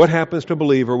 What happens to a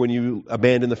believer when you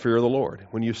abandon the fear of the Lord?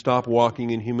 When you stop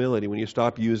walking in humility? When you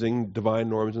stop using divine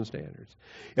norms and standards?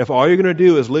 If all you're going to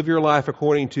do is live your life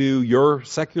according to your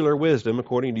secular wisdom,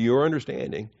 according to your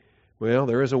understanding, well,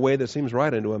 there is a way that seems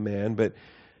right unto a man, but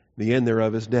the end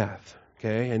thereof is death.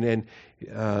 Okay? And then,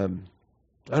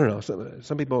 I don't know,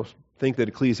 some people think that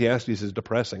Ecclesiastes is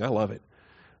depressing. I love it.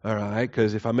 All right?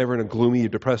 Because if I'm ever in a gloomy,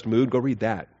 depressed mood, go read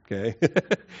that. Okay?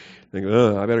 Think,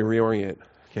 I better reorient.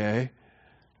 Okay?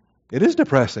 It is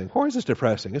depressing. Of course it's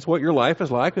depressing. It's what your life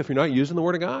is like if you're not using the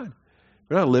Word of God. If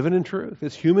you're not living in truth.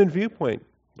 It's human viewpoint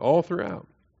all throughout.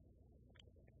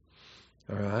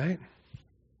 All right?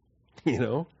 You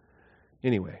know?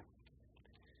 Anyway.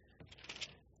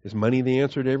 Is money the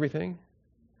answer to everything?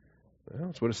 Well,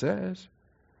 that's what it says.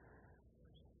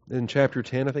 In chapter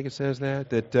 10, I think it says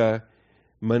that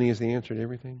money is the answer to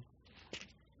everything.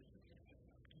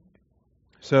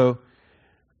 So,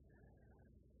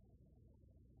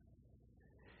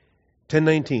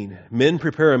 10:19. Men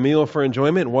prepare a meal for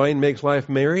enjoyment, wine makes life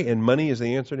merry, and money is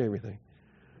the answer to everything.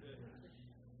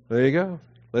 There you go.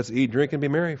 Let's eat, drink, and be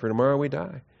merry, for tomorrow we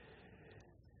die.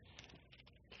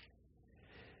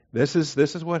 This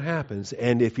is what happens.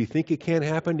 And if you think it can't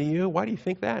happen to you, why do you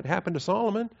think that? It happened to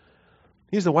Solomon.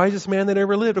 He's the wisest man that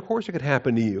ever lived. Of course it could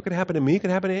happen to you. It could happen to me. It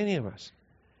could happen to any of us.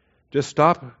 Just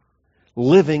stop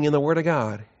living in the Word of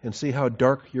God and see how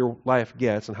dark your life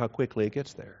gets and how quickly it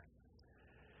gets there.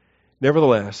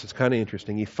 Nevertheless, it's kind of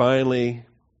interesting. He finally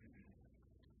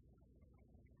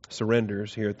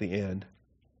surrenders here at the end.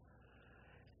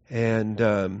 And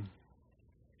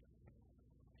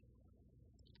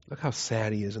look how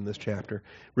sad he is in this chapter.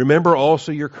 Remember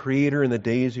also your Creator in the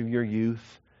days of your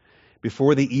youth,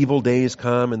 before the evil days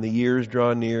come and the years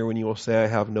draw near when you will say, I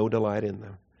have no delight in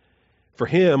them. For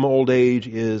him, old age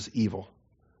is evil.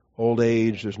 Old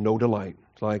age, there's no delight.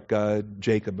 It's like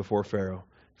Jacob before Pharaoh.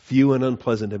 Few and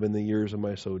unpleasant have been the years of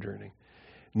my sojourning,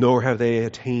 nor have they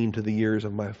attained to the years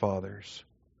of my fathers.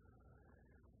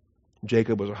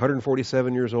 Jacob was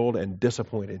 147 years old and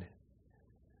disappointed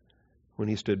when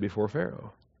he stood before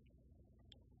Pharaoh.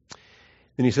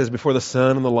 Then he says, before the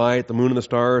sun and the light, the moon and the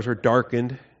stars are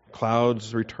darkened,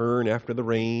 clouds return after the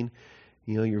rain.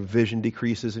 You know, your vision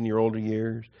decreases in your older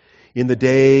years. In the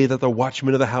day that the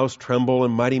watchmen of the house tremble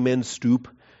and mighty men stoop.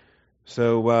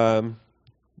 So,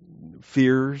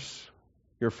 fears.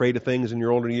 You're afraid of things in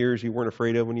your older years you weren't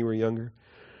afraid of when you were younger.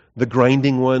 The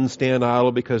grinding ones stand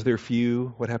idle because they're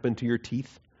few. What happened to your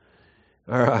teeth?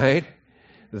 All right.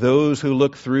 Those who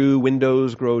look through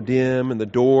windows grow dim, and the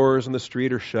doors in the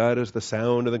street are shut as the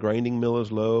sound of the grinding mill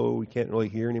is low. We can't really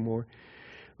hear anymore.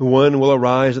 The one will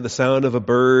arise at the sound of a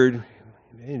bird.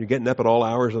 And you're getting up at all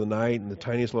hours of the night, and the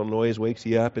tiniest little noise wakes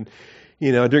you up. And,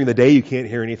 you know, during the day you can't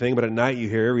hear anything, but at night you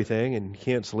hear everything, and you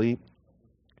can't sleep.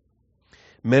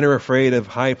 Men are afraid of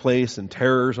high place and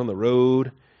terrors on the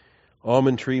road.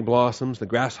 Almond tree blossoms. The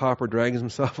grasshopper drags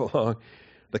himself along.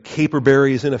 The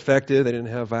caperberry is ineffective. They didn't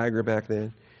have Viagra back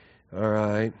then. All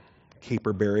right.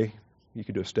 Caperberry. You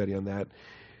could do a study on that.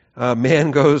 Man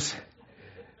goes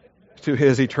to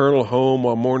his eternal home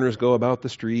while mourners go about the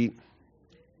street.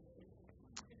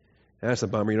 That's a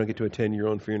bummer. You don't get to attend your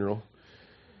own funeral.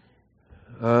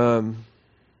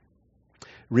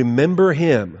 Remember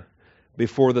him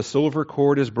before the silver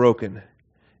cord is broken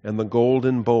and the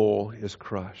golden bowl is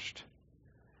crushed.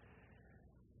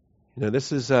 You know,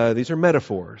 these are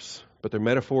metaphors, but they're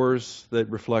metaphors that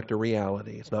reflect a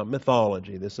reality. It's not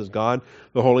mythology. This is God,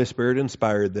 the Holy Spirit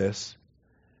inspired this.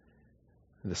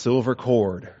 The silver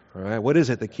cord. All right, what is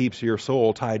it that keeps your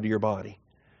soul tied to your body?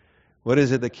 What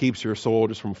is it that keeps your soul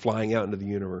just from flying out into the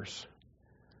universe?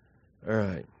 All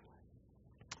right.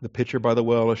 The pitcher by the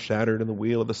well is shattered and the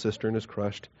wheel of the cistern is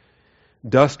crushed.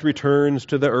 Dust returns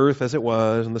to the earth as it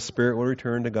was, and the spirit will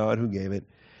return to God who gave it.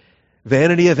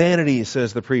 Vanity of vanities,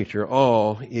 says the preacher.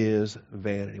 All is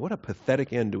vanity. What a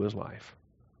pathetic end to his life.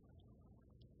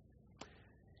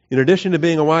 In addition to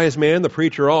being a wise man, the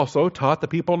preacher also taught the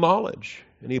people knowledge.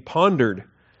 And he pondered,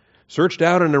 searched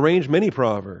out and arranged many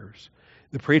proverbs.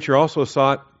 The preacher also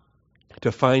sought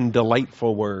to find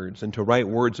delightful words and to write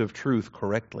words of truth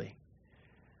correctly.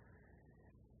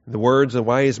 The words of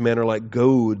wise men are like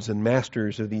goads, and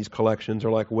masters of these collections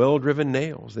are like well-driven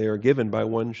nails. They are given by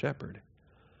one shepherd.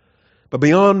 But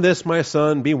beyond this, my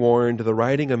son, be warned, the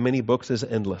writing of many books is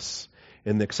endless,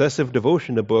 and the excessive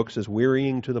devotion to books is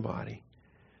wearying to the body.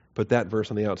 Put that verse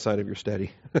on the outside of your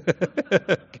study.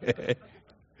 Okay.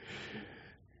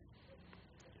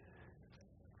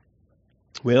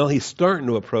 Well, he's starting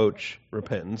to approach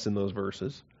repentance in those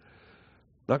verses.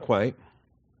 Not quite.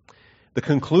 The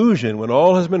conclusion, when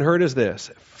all has been heard, is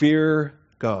this: fear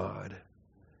God.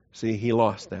 See, he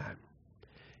lost that.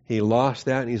 He lost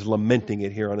that, and he's lamenting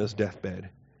it here on his deathbed,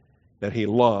 that he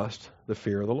lost the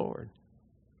fear of the Lord.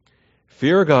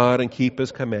 Fear God and keep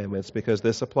his commandments, because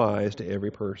this applies to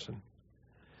every person.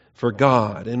 For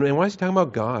God. And why is he talking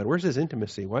about God? Where's his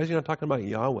intimacy? Why is he not talking about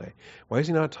Yahweh? Why is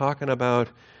he not talking about,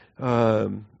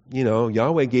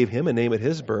 Yahweh gave him a name at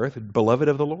his birth, beloved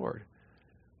of the Lord.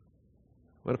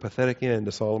 What a pathetic end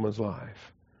to Solomon's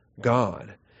life.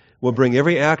 God will bring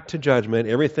every act to judgment,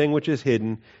 everything which is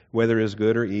hidden, whether it is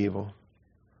good or evil.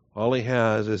 All he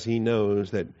has is he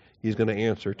knows that he's going to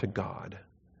answer to God.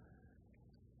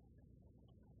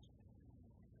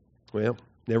 Well,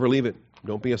 never leave it.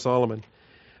 Don't be a Solomon.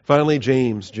 Finally,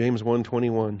 James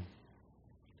 1:21.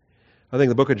 I think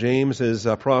the book of James is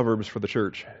Proverbs for the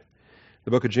church.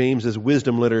 The book of James is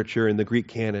wisdom literature in the Greek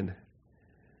canon.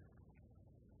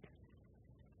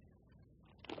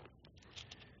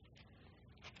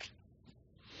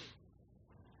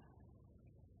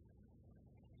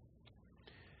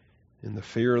 In the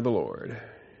fear of the Lord.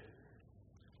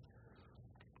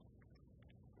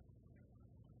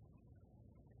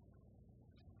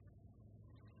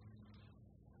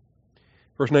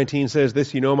 Verse 19 says,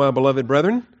 "This you know, my beloved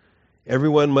brethren,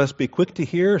 everyone must be quick to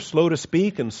hear, slow to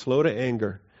speak, and slow to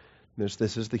anger."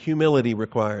 This is the humility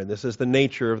required. This is the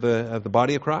nature of the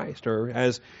body of Christ, or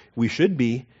as we should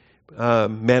be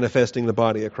manifesting the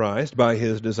body of Christ by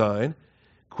his design.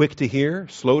 Quick to hear,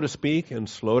 slow to speak, and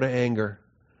slow to anger.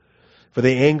 For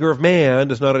the anger of man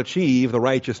does not achieve the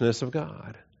righteousness of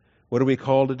God. What are we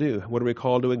called to do? What are we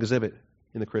called to exhibit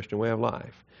in the Christian way of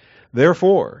life?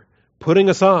 Therefore, putting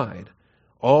aside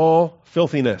all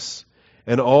filthiness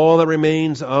and all that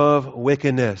remains of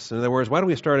wickedness. In other words, why do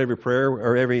we start every prayer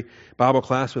or every Bible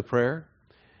class with prayer?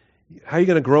 How are you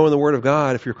going to grow in the Word of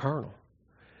God if you're carnal?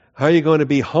 How are you going to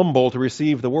be humble to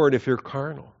receive the Word if you're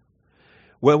carnal?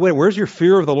 Well, where's your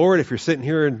fear of the Lord if you're sitting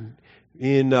here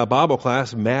in Bible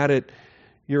class mad at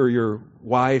your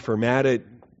wife, or mad at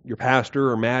your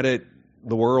pastor, or mad at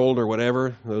the world, or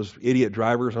whatever, those idiot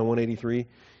drivers on 183?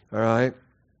 All right?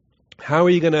 How are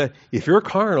you going to, if you're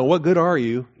carnal, what good are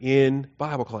you in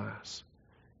Bible class?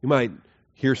 You might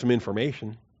hear some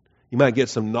information. You might get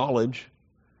some knowledge.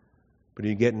 But are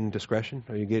you getting discretion?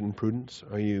 Are you getting prudence?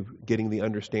 Are you getting the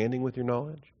understanding with your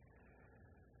knowledge?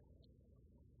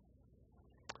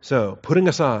 So, putting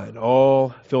aside all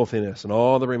filthiness and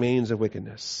all that remains of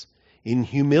wickedness, in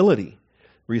humility,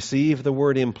 receive the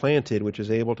word implanted, which is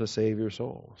able to save your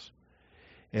souls.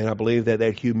 And I believe that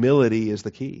humility is the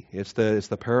key. It's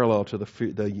the parallel to the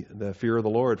fear of the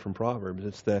Lord from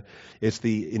Proverbs. It's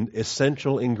the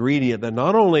essential ingredient that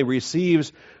not only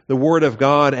receives the Word of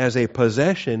God as a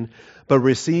possession, but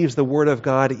receives the Word of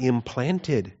God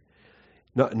implanted.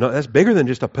 That's bigger than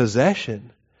just a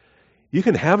possession. You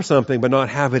can have something but not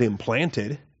have it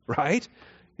implanted, right?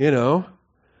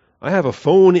 I have a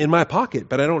phone in my pocket,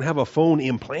 but I don't have a phone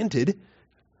implanted.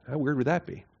 How weird would that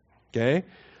be? Okay?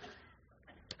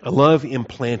 I love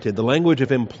implanted, the language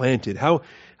of implanted. How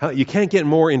you can't get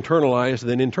more internalized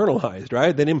than internalized,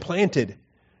 right? Than implanted.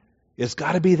 It's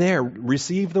got to be there.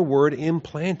 Receive the word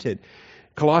implanted.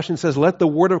 Colossians says, let the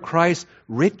word of Christ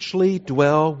richly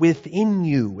dwell within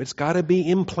you. It's got to be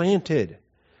implanted.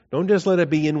 Don't just let it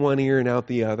be in one ear and out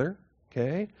the other.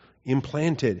 Okay?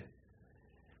 Implanted.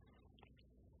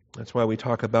 That's why we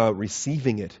talk about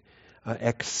receiving it,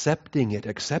 accepting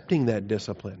that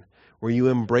discipline, where you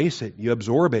embrace it, you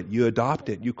absorb it, you adopt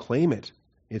it, you claim it.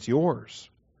 It's yours.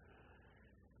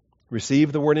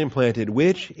 Receive the word implanted,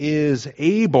 which is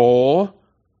able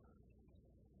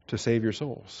to save your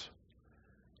souls.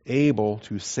 Able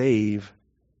to save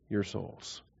your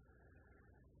souls.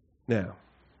 Now,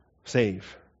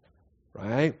 save.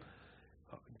 Right?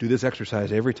 Do this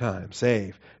exercise every time.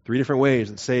 Save. 3 different ways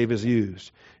that save is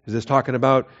used. Is this talking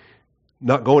about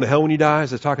not going to hell when you die?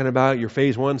 Is this talking about your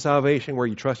phase 1 salvation where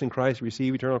you trust in Christ,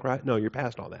 receive eternal Christ? No, you're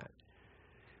past all that.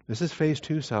 This is phase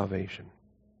 2 salvation.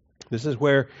 This is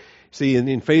where, see,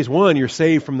 in phase 1, you're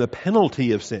saved from the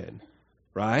penalty of sin.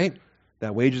 Right?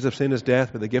 That wages of sin is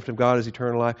death, but the gift of God is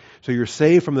eternal life. So you're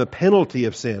saved from the penalty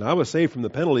of sin. I was saved from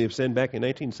the penalty of sin back in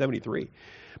 1973.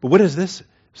 But what is this?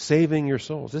 Saving your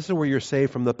souls. This is where you're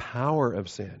saved from the power of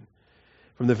sin.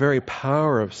 From the very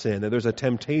power of sin. There's a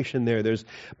temptation there.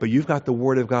 But you've got the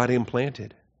Word of God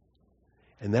implanted.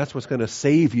 And that's what's going to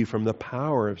save you from the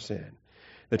power of sin.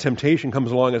 The temptation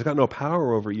comes along, it's got no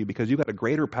power over you because you've got a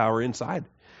greater power inside.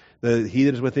 He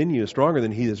that is within you is stronger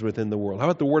than he that is within the world. How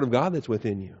about the Word of God that's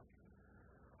within you?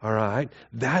 All right?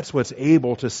 That's what's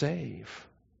able to save.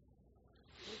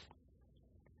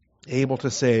 Able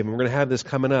to save. And we're going to have this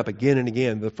coming up again and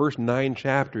again. The first 9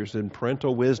 chapters in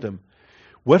parental wisdom.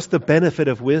 What's the benefit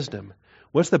of wisdom?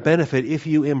 What's the benefit if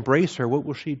you embrace her? What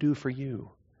will she do for you?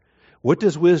 What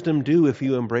does wisdom do if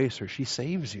you embrace her? She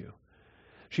saves you.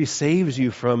 She saves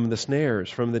you from the snares,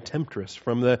 from the temptress,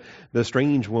 from the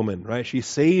strange woman, right? She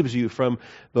saves you from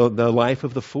the life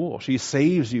of the fool. She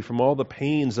saves you from all the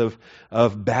pains of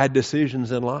bad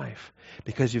decisions in life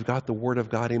because you've got the Word of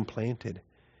God implanted,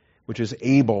 which is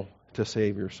able to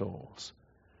save your souls.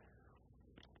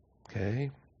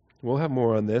 Okay? We'll have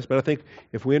more on this, but I think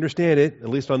if we understand it, at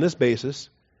least on this basis,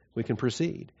 we can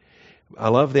proceed. I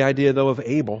love the idea, though, of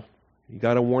able. You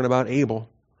got to warn about able.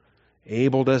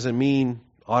 Able doesn't mean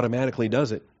automatically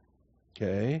does it.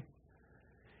 Okay?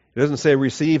 It doesn't say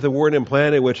receive the Word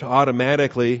implanted, which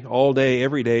automatically, all day,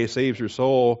 every day, saves your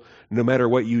soul, no matter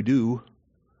what you do.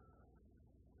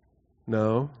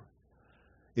 No.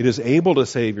 It is able to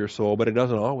save your soul, but it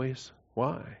doesn't always.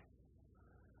 Why?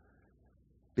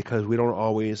 Because we don't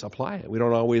always apply it. We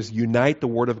don't always unite the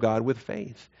Word of God with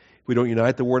faith. If we don't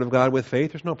unite the Word of God with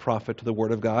faith, there's no profit to the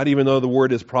Word of God, even though the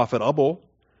Word is profitable.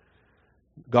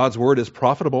 God's Word is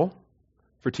profitable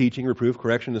for teaching, reproof,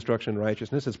 correction, instruction, and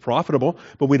righteousness. It's profitable,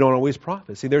 but we don't always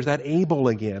profit. See, there's that able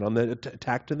again on the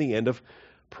tack to the end of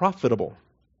profitable.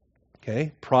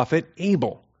 Okay? Profit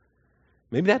able.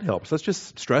 Maybe that helps. Let's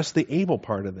just stress the able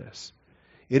part of this.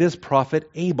 It is profit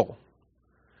able.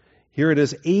 Here it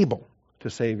is able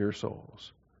to save your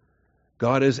souls.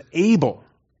 God is able.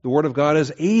 The Word of God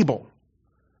is able.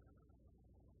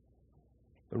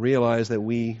 But realize that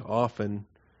we often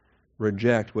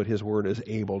reject what His Word is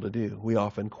able to do. We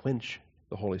often quench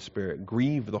the Holy Spirit,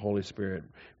 grieve the Holy Spirit,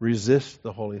 resist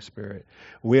the Holy Spirit.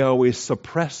 We always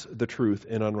suppress the truth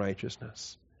in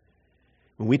unrighteousness.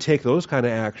 When we take those kind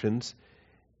of actions,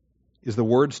 is the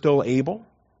Word still able?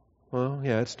 Well,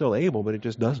 yeah, it's still able, but it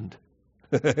just doesn't.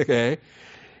 Okay?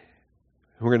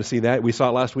 We're going to see that. We saw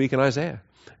it last week in Isaiah.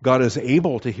 God is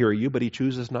able to hear you, but He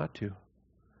chooses not to.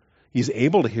 He's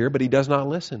able to hear, but He does not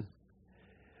listen.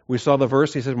 We saw the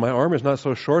verse, He says, my arm is not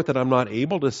so short that I'm not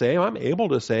able to save. I'm able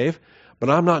to save, but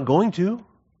I'm not going to,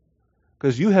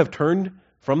 because you have turned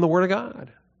from the Word of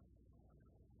God.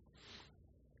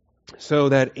 So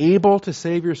that able to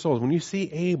save your souls, when you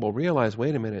see able, realize,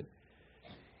 wait a minute,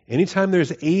 anytime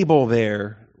there's able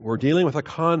there, we're dealing with a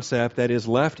concept that is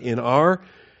left in our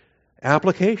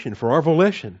application, for our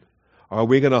volition. Are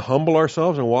we going to humble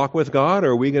ourselves and walk with God,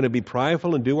 or are we going to be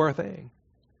prideful and do our thing?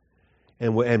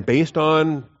 And based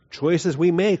on choices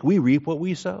we make, we reap what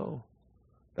we sow.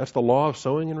 That's the law of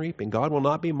sowing and reaping. God will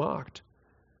not be mocked.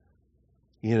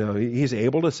 You know, He's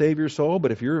able to save your soul,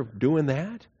 but if you're doing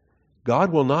that,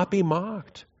 God will not be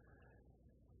mocked.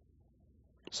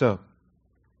 So,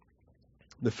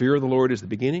 the fear of the Lord is the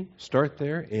beginning. Start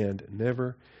there and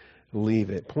never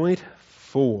leave it. Point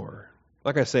 4.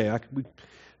 Like I say, we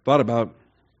thought about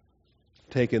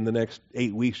taking the next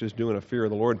 8 weeks just doing a fear of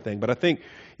the Lord thing, but I think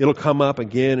it'll come up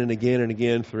again and again and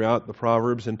again throughout the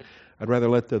Proverbs, and I'd rather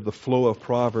let the flow of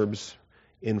Proverbs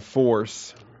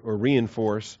enforce or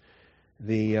reinforce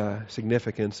the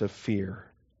significance of fear.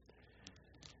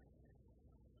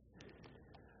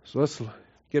 So let's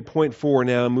get point 4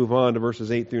 now and move on to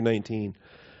verses 8 through 19.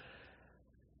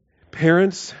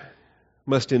 Parents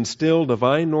must instill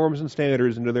divine norms and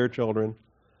standards into their children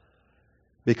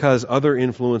because other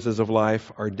influences of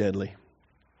life are deadly.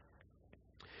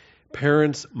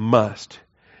 Parents must.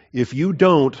 If you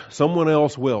don't, someone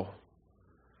else will.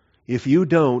 If you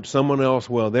don't, someone else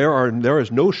will. There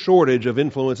is no shortage of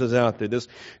influences out there. This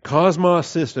cosmos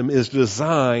system is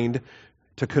designed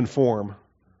to conform.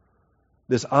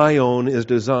 This ion is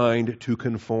designed to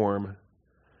conform.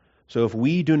 So if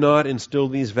we do not instill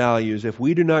these values, if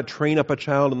we do not train up a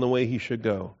child in the way he should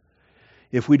go,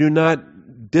 if we do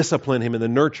not discipline him in the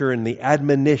nurture and the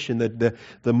admonition, the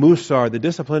musar, the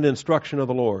disciplined instruction of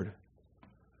the Lord,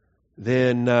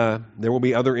 then there will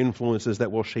be other influences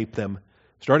that will shape them,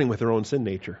 starting with their own sin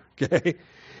nature, okay?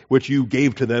 Which you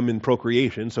gave to them in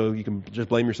procreation, so you can just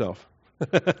blame yourself.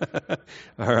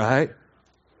 All right?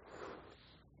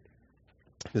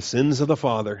 The sins of the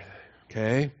father,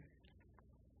 okay?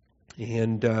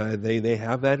 And they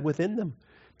have that within them.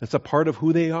 That's a part of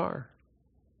who they are.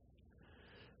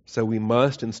 So we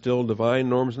must instill divine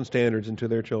norms and standards into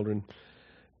their children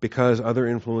because other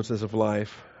influences of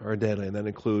life are deadly. And that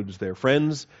includes their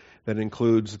friends, that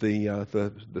includes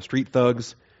the street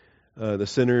thugs, the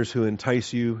sinners who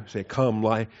entice you, say, come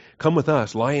with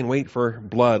us, lie in wait for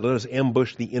blood, let us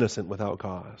ambush the innocent without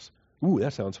cause. Ooh,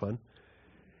 that sounds fun.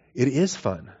 It is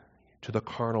fun to the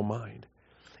carnal mind.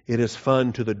 It is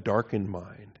fun to the darkened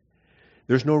mind.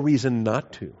 There's no reason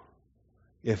not to.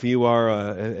 If you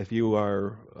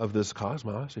are of this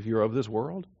cosmos, if you're of this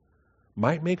world,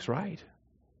 might makes right.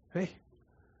 Hey,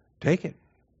 take it.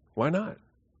 Why not?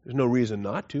 There's no reason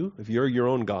not to if you're your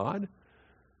own God.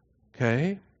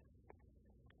 Okay?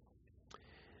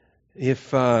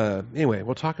 Anyway,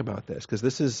 we'll talk about this because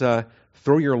this is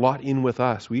throw your lot in with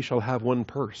us. We shall have one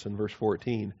purse in verse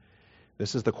 14.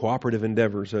 This is the cooperative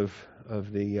endeavors of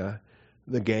the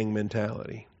gang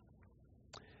mentality.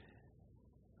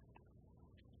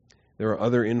 There are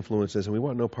other influences, and we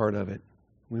want no part of it.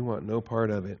 We want no part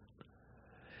of it.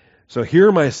 So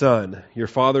hear, my son, your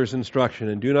father's instruction,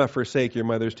 and do not forsake your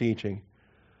mother's teaching.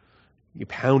 You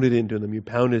pound it into them, you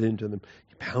pound it into them,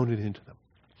 you pound it into them.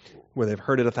 Where they've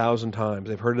heard it 1,000 times,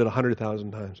 they've heard it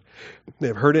 100,000 times.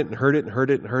 They've heard it and heard it and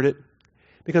heard it and heard it.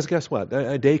 Because guess what?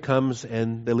 A day comes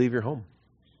and they leave your home.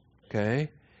 Okay?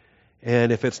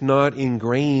 And if it's not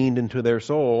ingrained into their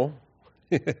soul,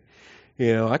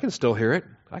 I can still hear it.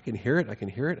 I can hear it, I can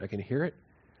hear it, I can hear it.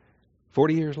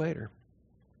 40 years later.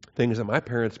 Things that my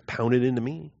parents pounded into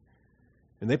me.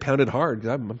 And they pounded hard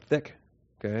because I'm thick.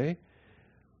 Okay?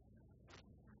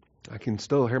 I can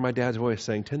still hear my dad's voice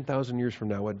saying, 10,000 years from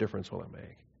now, what difference will it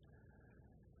make?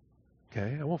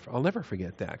 Okay? I'll never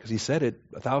forget that because he said it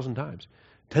 1,000 times.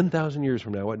 10,000 years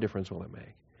from now, what difference will it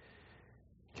make?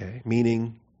 Okay?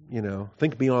 Meaning,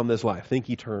 think beyond this life. Think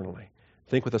eternally.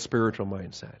 Think with a spiritual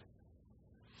mindset.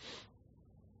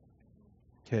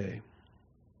 Okay.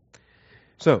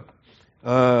 So,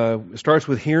 it starts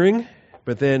with hearing,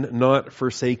 but then not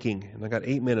forsaking. And I got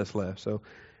 8 minutes left, so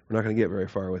we're not going to get very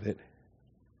far with it.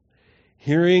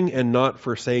 Hearing and not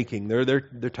forsaking. They're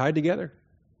tied together.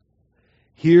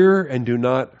 Hear and do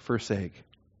not forsake.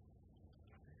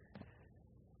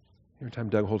 Every time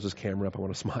Doug holds his camera up, I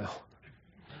want to smile.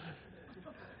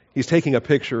 He's taking a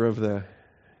picture of the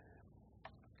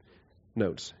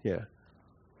notes. Yeah.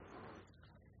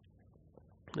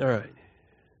 All right.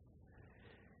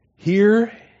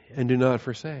 Hear and do not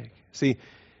forsake. See,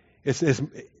 it's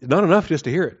not enough just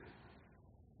to hear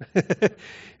it.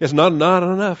 It's not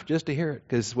enough just to hear it,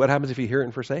 because what happens if you hear it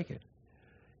and forsake it?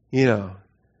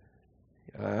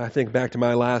 I think back to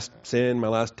my last sin, my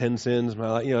last 10 sins,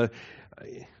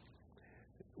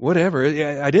 whatever.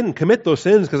 I didn't commit those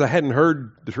sins because I hadn't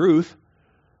heard the truth.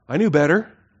 I knew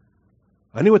better.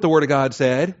 I knew what the Word of God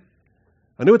said.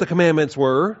 I knew what the commandments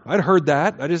were. I'd heard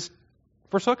that. I just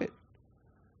forsook it.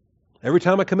 Every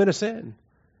time I commit a sin.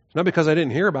 It's not because I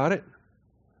didn't hear about it.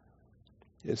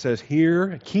 It says,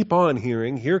 hear, keep on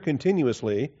hearing, hear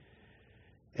continuously,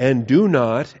 and do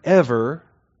not ever,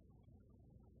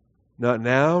 not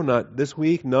now, not this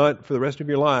week, not for the rest of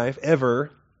your life,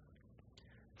 ever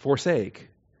forsake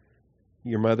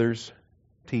your mother's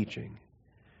teaching.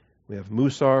 We have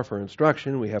Musar for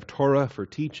instruction. We have Torah for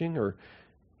teaching, or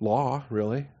law,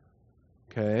 really.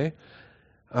 Okay.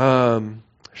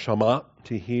 Shama,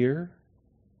 to hear.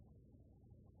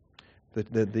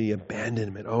 The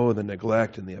abandonment, the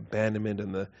neglect and the abandonment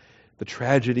and the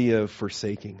tragedy of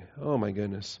forsaking. Oh my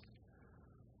goodness.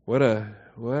 What a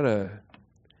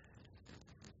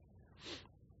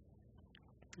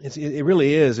it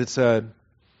really is. It's a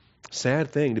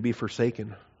sad thing to be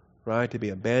forsaken, right? To be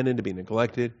abandoned, to be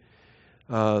neglected.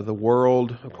 The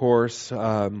world, of course,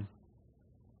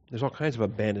 there's all kinds of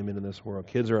abandonment in this world.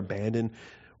 Kids are abandoned,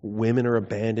 women are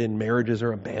abandoned, marriages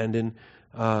are abandoned.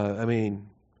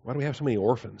 Why do we have so many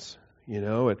orphans?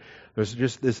 And there's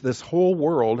just this whole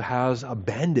world has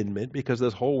abandonment because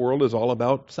this whole world is all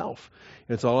about self.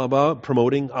 It's all about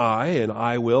promoting I and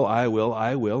I will,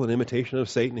 an imitation of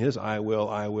Satan, his I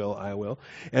will.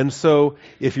 And so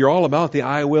if you're all about the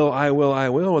I will,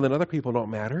 well, then other people don't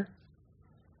matter.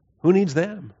 Who needs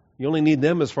them? You only need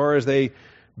them as far as they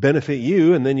benefit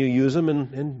you, and then you use them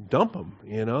and dump them.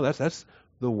 That's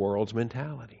the world's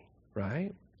mentality,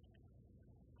 right?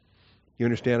 You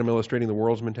understand I'm illustrating the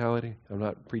world's mentality? I'm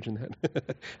not preaching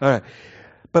that. All right.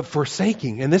 But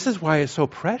forsaking, and this is why it's so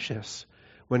precious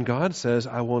when God says,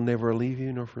 I will never leave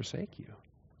you nor forsake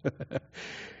you.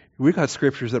 We've got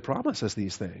scriptures that promise us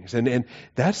these things. And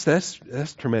that's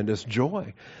tremendous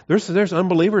joy. There's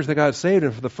unbelievers that got saved,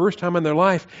 and for the first time in their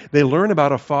life, they learn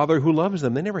about a Father who loves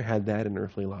them. They never had that in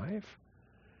earthly life.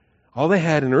 All they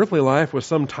had in earthly life was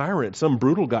some tyrant, some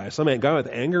brutal guy, some guy with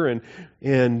anger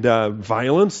and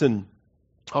violence and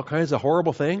all kinds of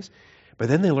horrible things. But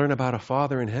then they learn about a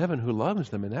Father in heaven who loves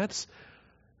them, and that's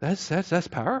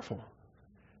powerful.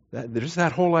 Just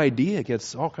that whole idea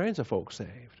gets all kinds of folks saved.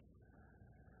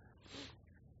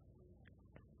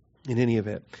 In any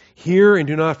event, hear and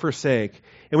do not forsake.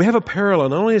 And we have a parallel.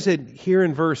 Not only is it here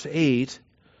in verse 8,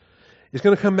 it's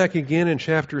going to come back again in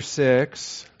chapter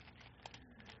 6.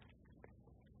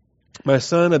 My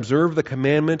son, observe the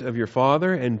commandment of your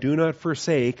father, and do not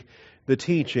forsake the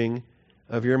teaching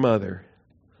of your mother.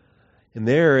 And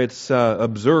there it's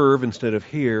observe instead of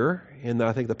hear. And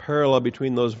I think the parallel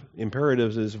between those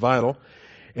imperatives is vital.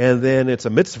 And then it's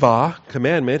a mitzvah,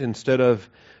 commandment, instead of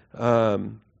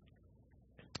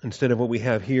what we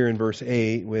have here in verse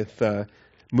 8 with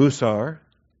musar.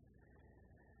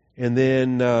 And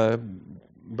then,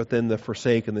 but then the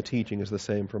forsake and the teaching is the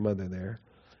same for mother there.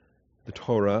 The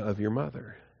Torah of your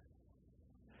mother.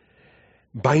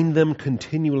 Bind them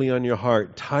continually on your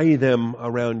heart. Tie them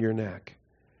around your neck.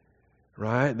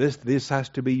 Right? This has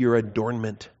to be your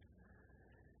adornment.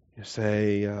 You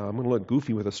say, I'm going to look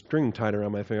goofy with a string tied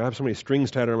around my finger. I have so many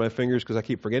strings tied around my fingers because I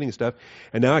keep forgetting stuff.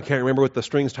 And now I can't remember what the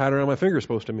strings tied around my finger is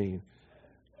supposed to mean.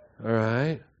 All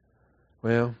right?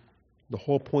 Well, the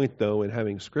whole point, though, in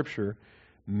having Scripture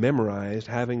memorized,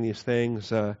 having these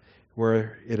things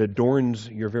where it adorns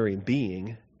your very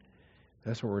being,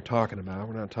 that's what we're talking about.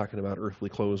 We're not talking about earthly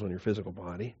clothes on your physical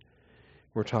body.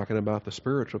 We're talking about the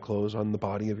spiritual clothes on the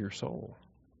body of your soul.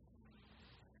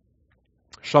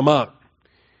 Shama.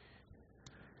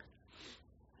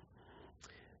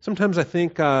 Sometimes I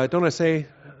think, don't I say,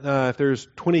 if there's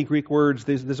 20 Greek words,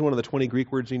 this is one of the 20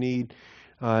 Greek words you need.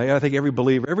 I think every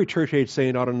believer, every church age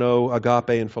saint ought to know agape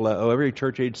and phileo. Every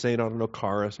church age saint ought to know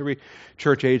charis. Every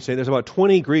church age saint, there's about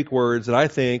 20 Greek words that I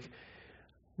think,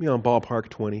 ballpark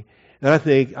 20. And I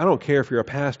think, I don't care if you're a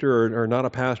pastor or not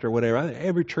a pastor or whatever,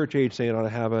 every church age saint ought to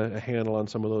have a handle on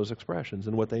some of those expressions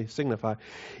and what they signify.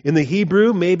 In the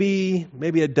Hebrew, maybe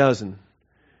a dozen.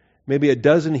 Maybe a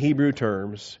dozen Hebrew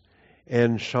terms.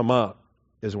 And Shama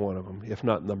is one of them, if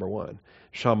not number one.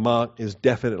 Shama is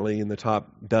definitely in the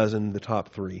top dozen, the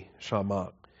top three.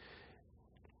 Shama.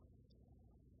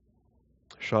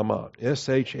 Shama.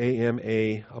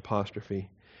 S-H-A-M-A apostrophe.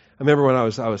 I remember when I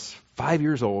was 5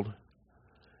 years old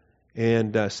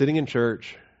and sitting in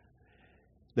church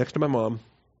next to my mom,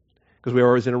 because we were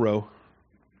always in a row.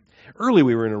 Early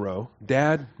we were in a row.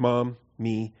 Dad, Mom,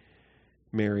 me,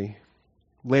 Mary.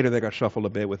 Later they got shuffled a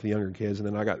bit with the younger kids, and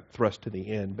then I got thrust to the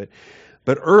end.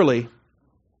 But early,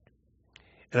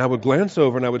 and I would glance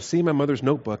over and I would see my mother's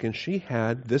notebook, and she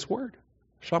had this word,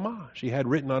 Shama. She had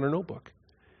written on her notebook.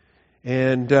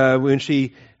 And when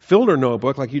she filled her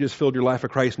notebook, like you just filled your Life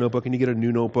of Christ notebook and you get a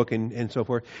new notebook and so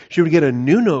forth, she would get a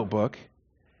new notebook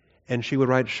and she would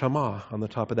write Shama on the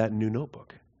top of that new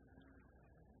notebook.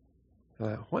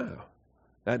 Wow,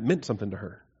 that meant something to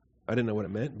her. I didn't know what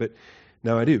it meant, but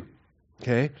now I do.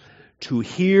 Okay? To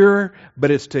hear, but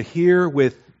it's to hear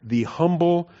with the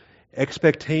humble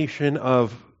expectation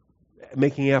of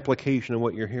making application of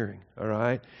what you're hearing. All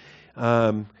right?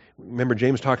 Remember,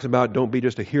 James talks about don't be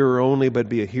just a hearer only, but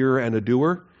be a hearer and a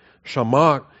doer.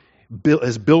 Shama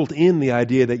is built in the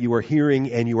idea that you are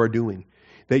hearing and you are doing.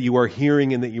 That you are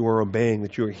hearing and that you are obeying.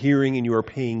 That you are hearing and you are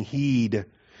paying heed.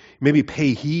 Maybe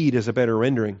pay heed is a better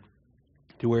rendering.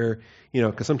 To where,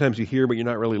 because sometimes you hear but you're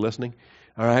not really listening.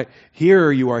 All right?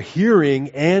 Here you are hearing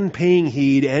and paying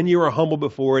heed, and you are humble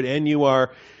before it, and you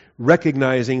are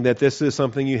recognizing that this is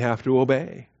something you have to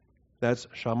obey. That's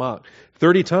Shama.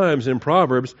 30 times in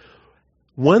Proverbs,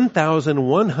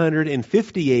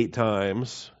 1,158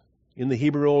 times in the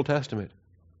Hebrew Old Testament.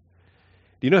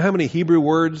 Do you know how many Hebrew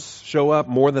words show up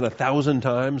more than 1,000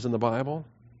 times in the Bible?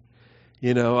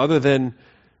 Other than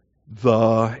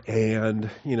the and,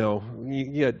 you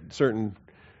get certain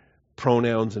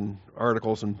pronouns and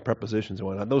articles and prepositions and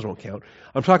whatnot. Those don't count.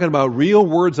 I'm talking about real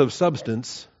words of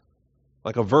substance,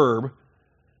 like a verb,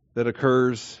 that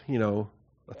occurs,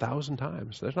 1,000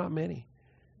 times. There's not many.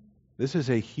 This is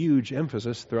a huge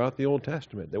emphasis throughout the Old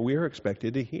Testament that we are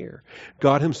expected to hear.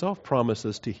 God Himself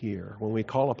promises to hear when we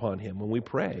call upon Him, when we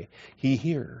pray. He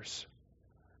hears.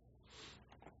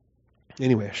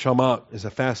 Anyway, Shama is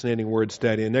a fascinating word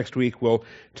study. And next week we'll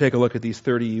take a look at these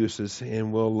 30 uses,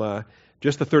 and we'll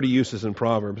just the 30 uses in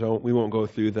Proverbs. We won't go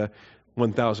through the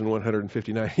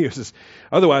 1,159 uses.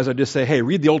 Otherwise, I'd just say, hey,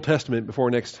 read the Old Testament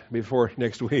before next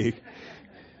week.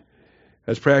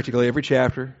 That's practically every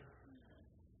chapter.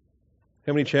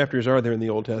 How many chapters are there in the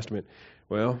Old Testament?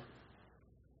 Well,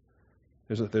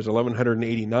 there's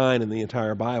 1,189 in the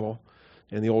entire Bible.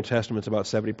 And the Old Testament's about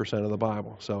 70% of the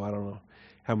Bible, so I don't know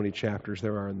how many chapters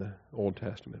there are in the Old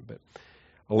Testament. But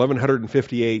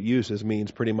 1,158 uses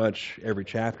means pretty much every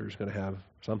chapter is going to have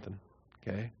something.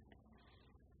 Okay?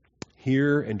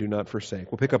 Hear and do not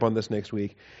forsake. We'll pick up on this next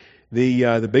week.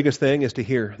 The biggest thing is to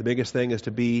hear. The biggest thing is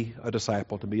to be a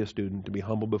disciple, to be a student, to be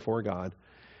humble before God.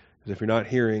 Because if you're not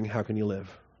hearing, how can you live?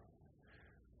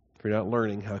 If you're not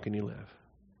learning, how can you live?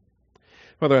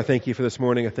 Father, I thank you for this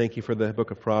morning. I thank you for the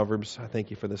book of Proverbs. I thank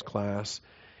you for this class.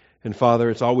 And Father,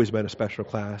 it's always been a special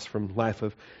class, from life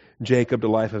of Jacob to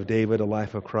life of David to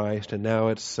life of Christ, and now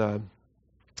it's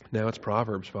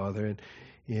Proverbs, Father.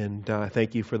 And I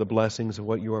thank you for the blessings of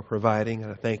what you are providing,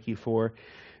 and I thank you for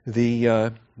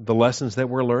the lessons that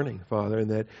we're learning, Father,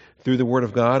 and that through the Word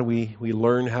of God we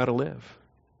learn how to live,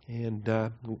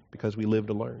 and because we live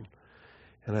to learn.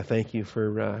 And I thank you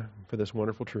for this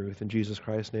wonderful truth. In Jesus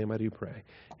Christ's name I do pray.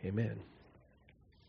 Amen.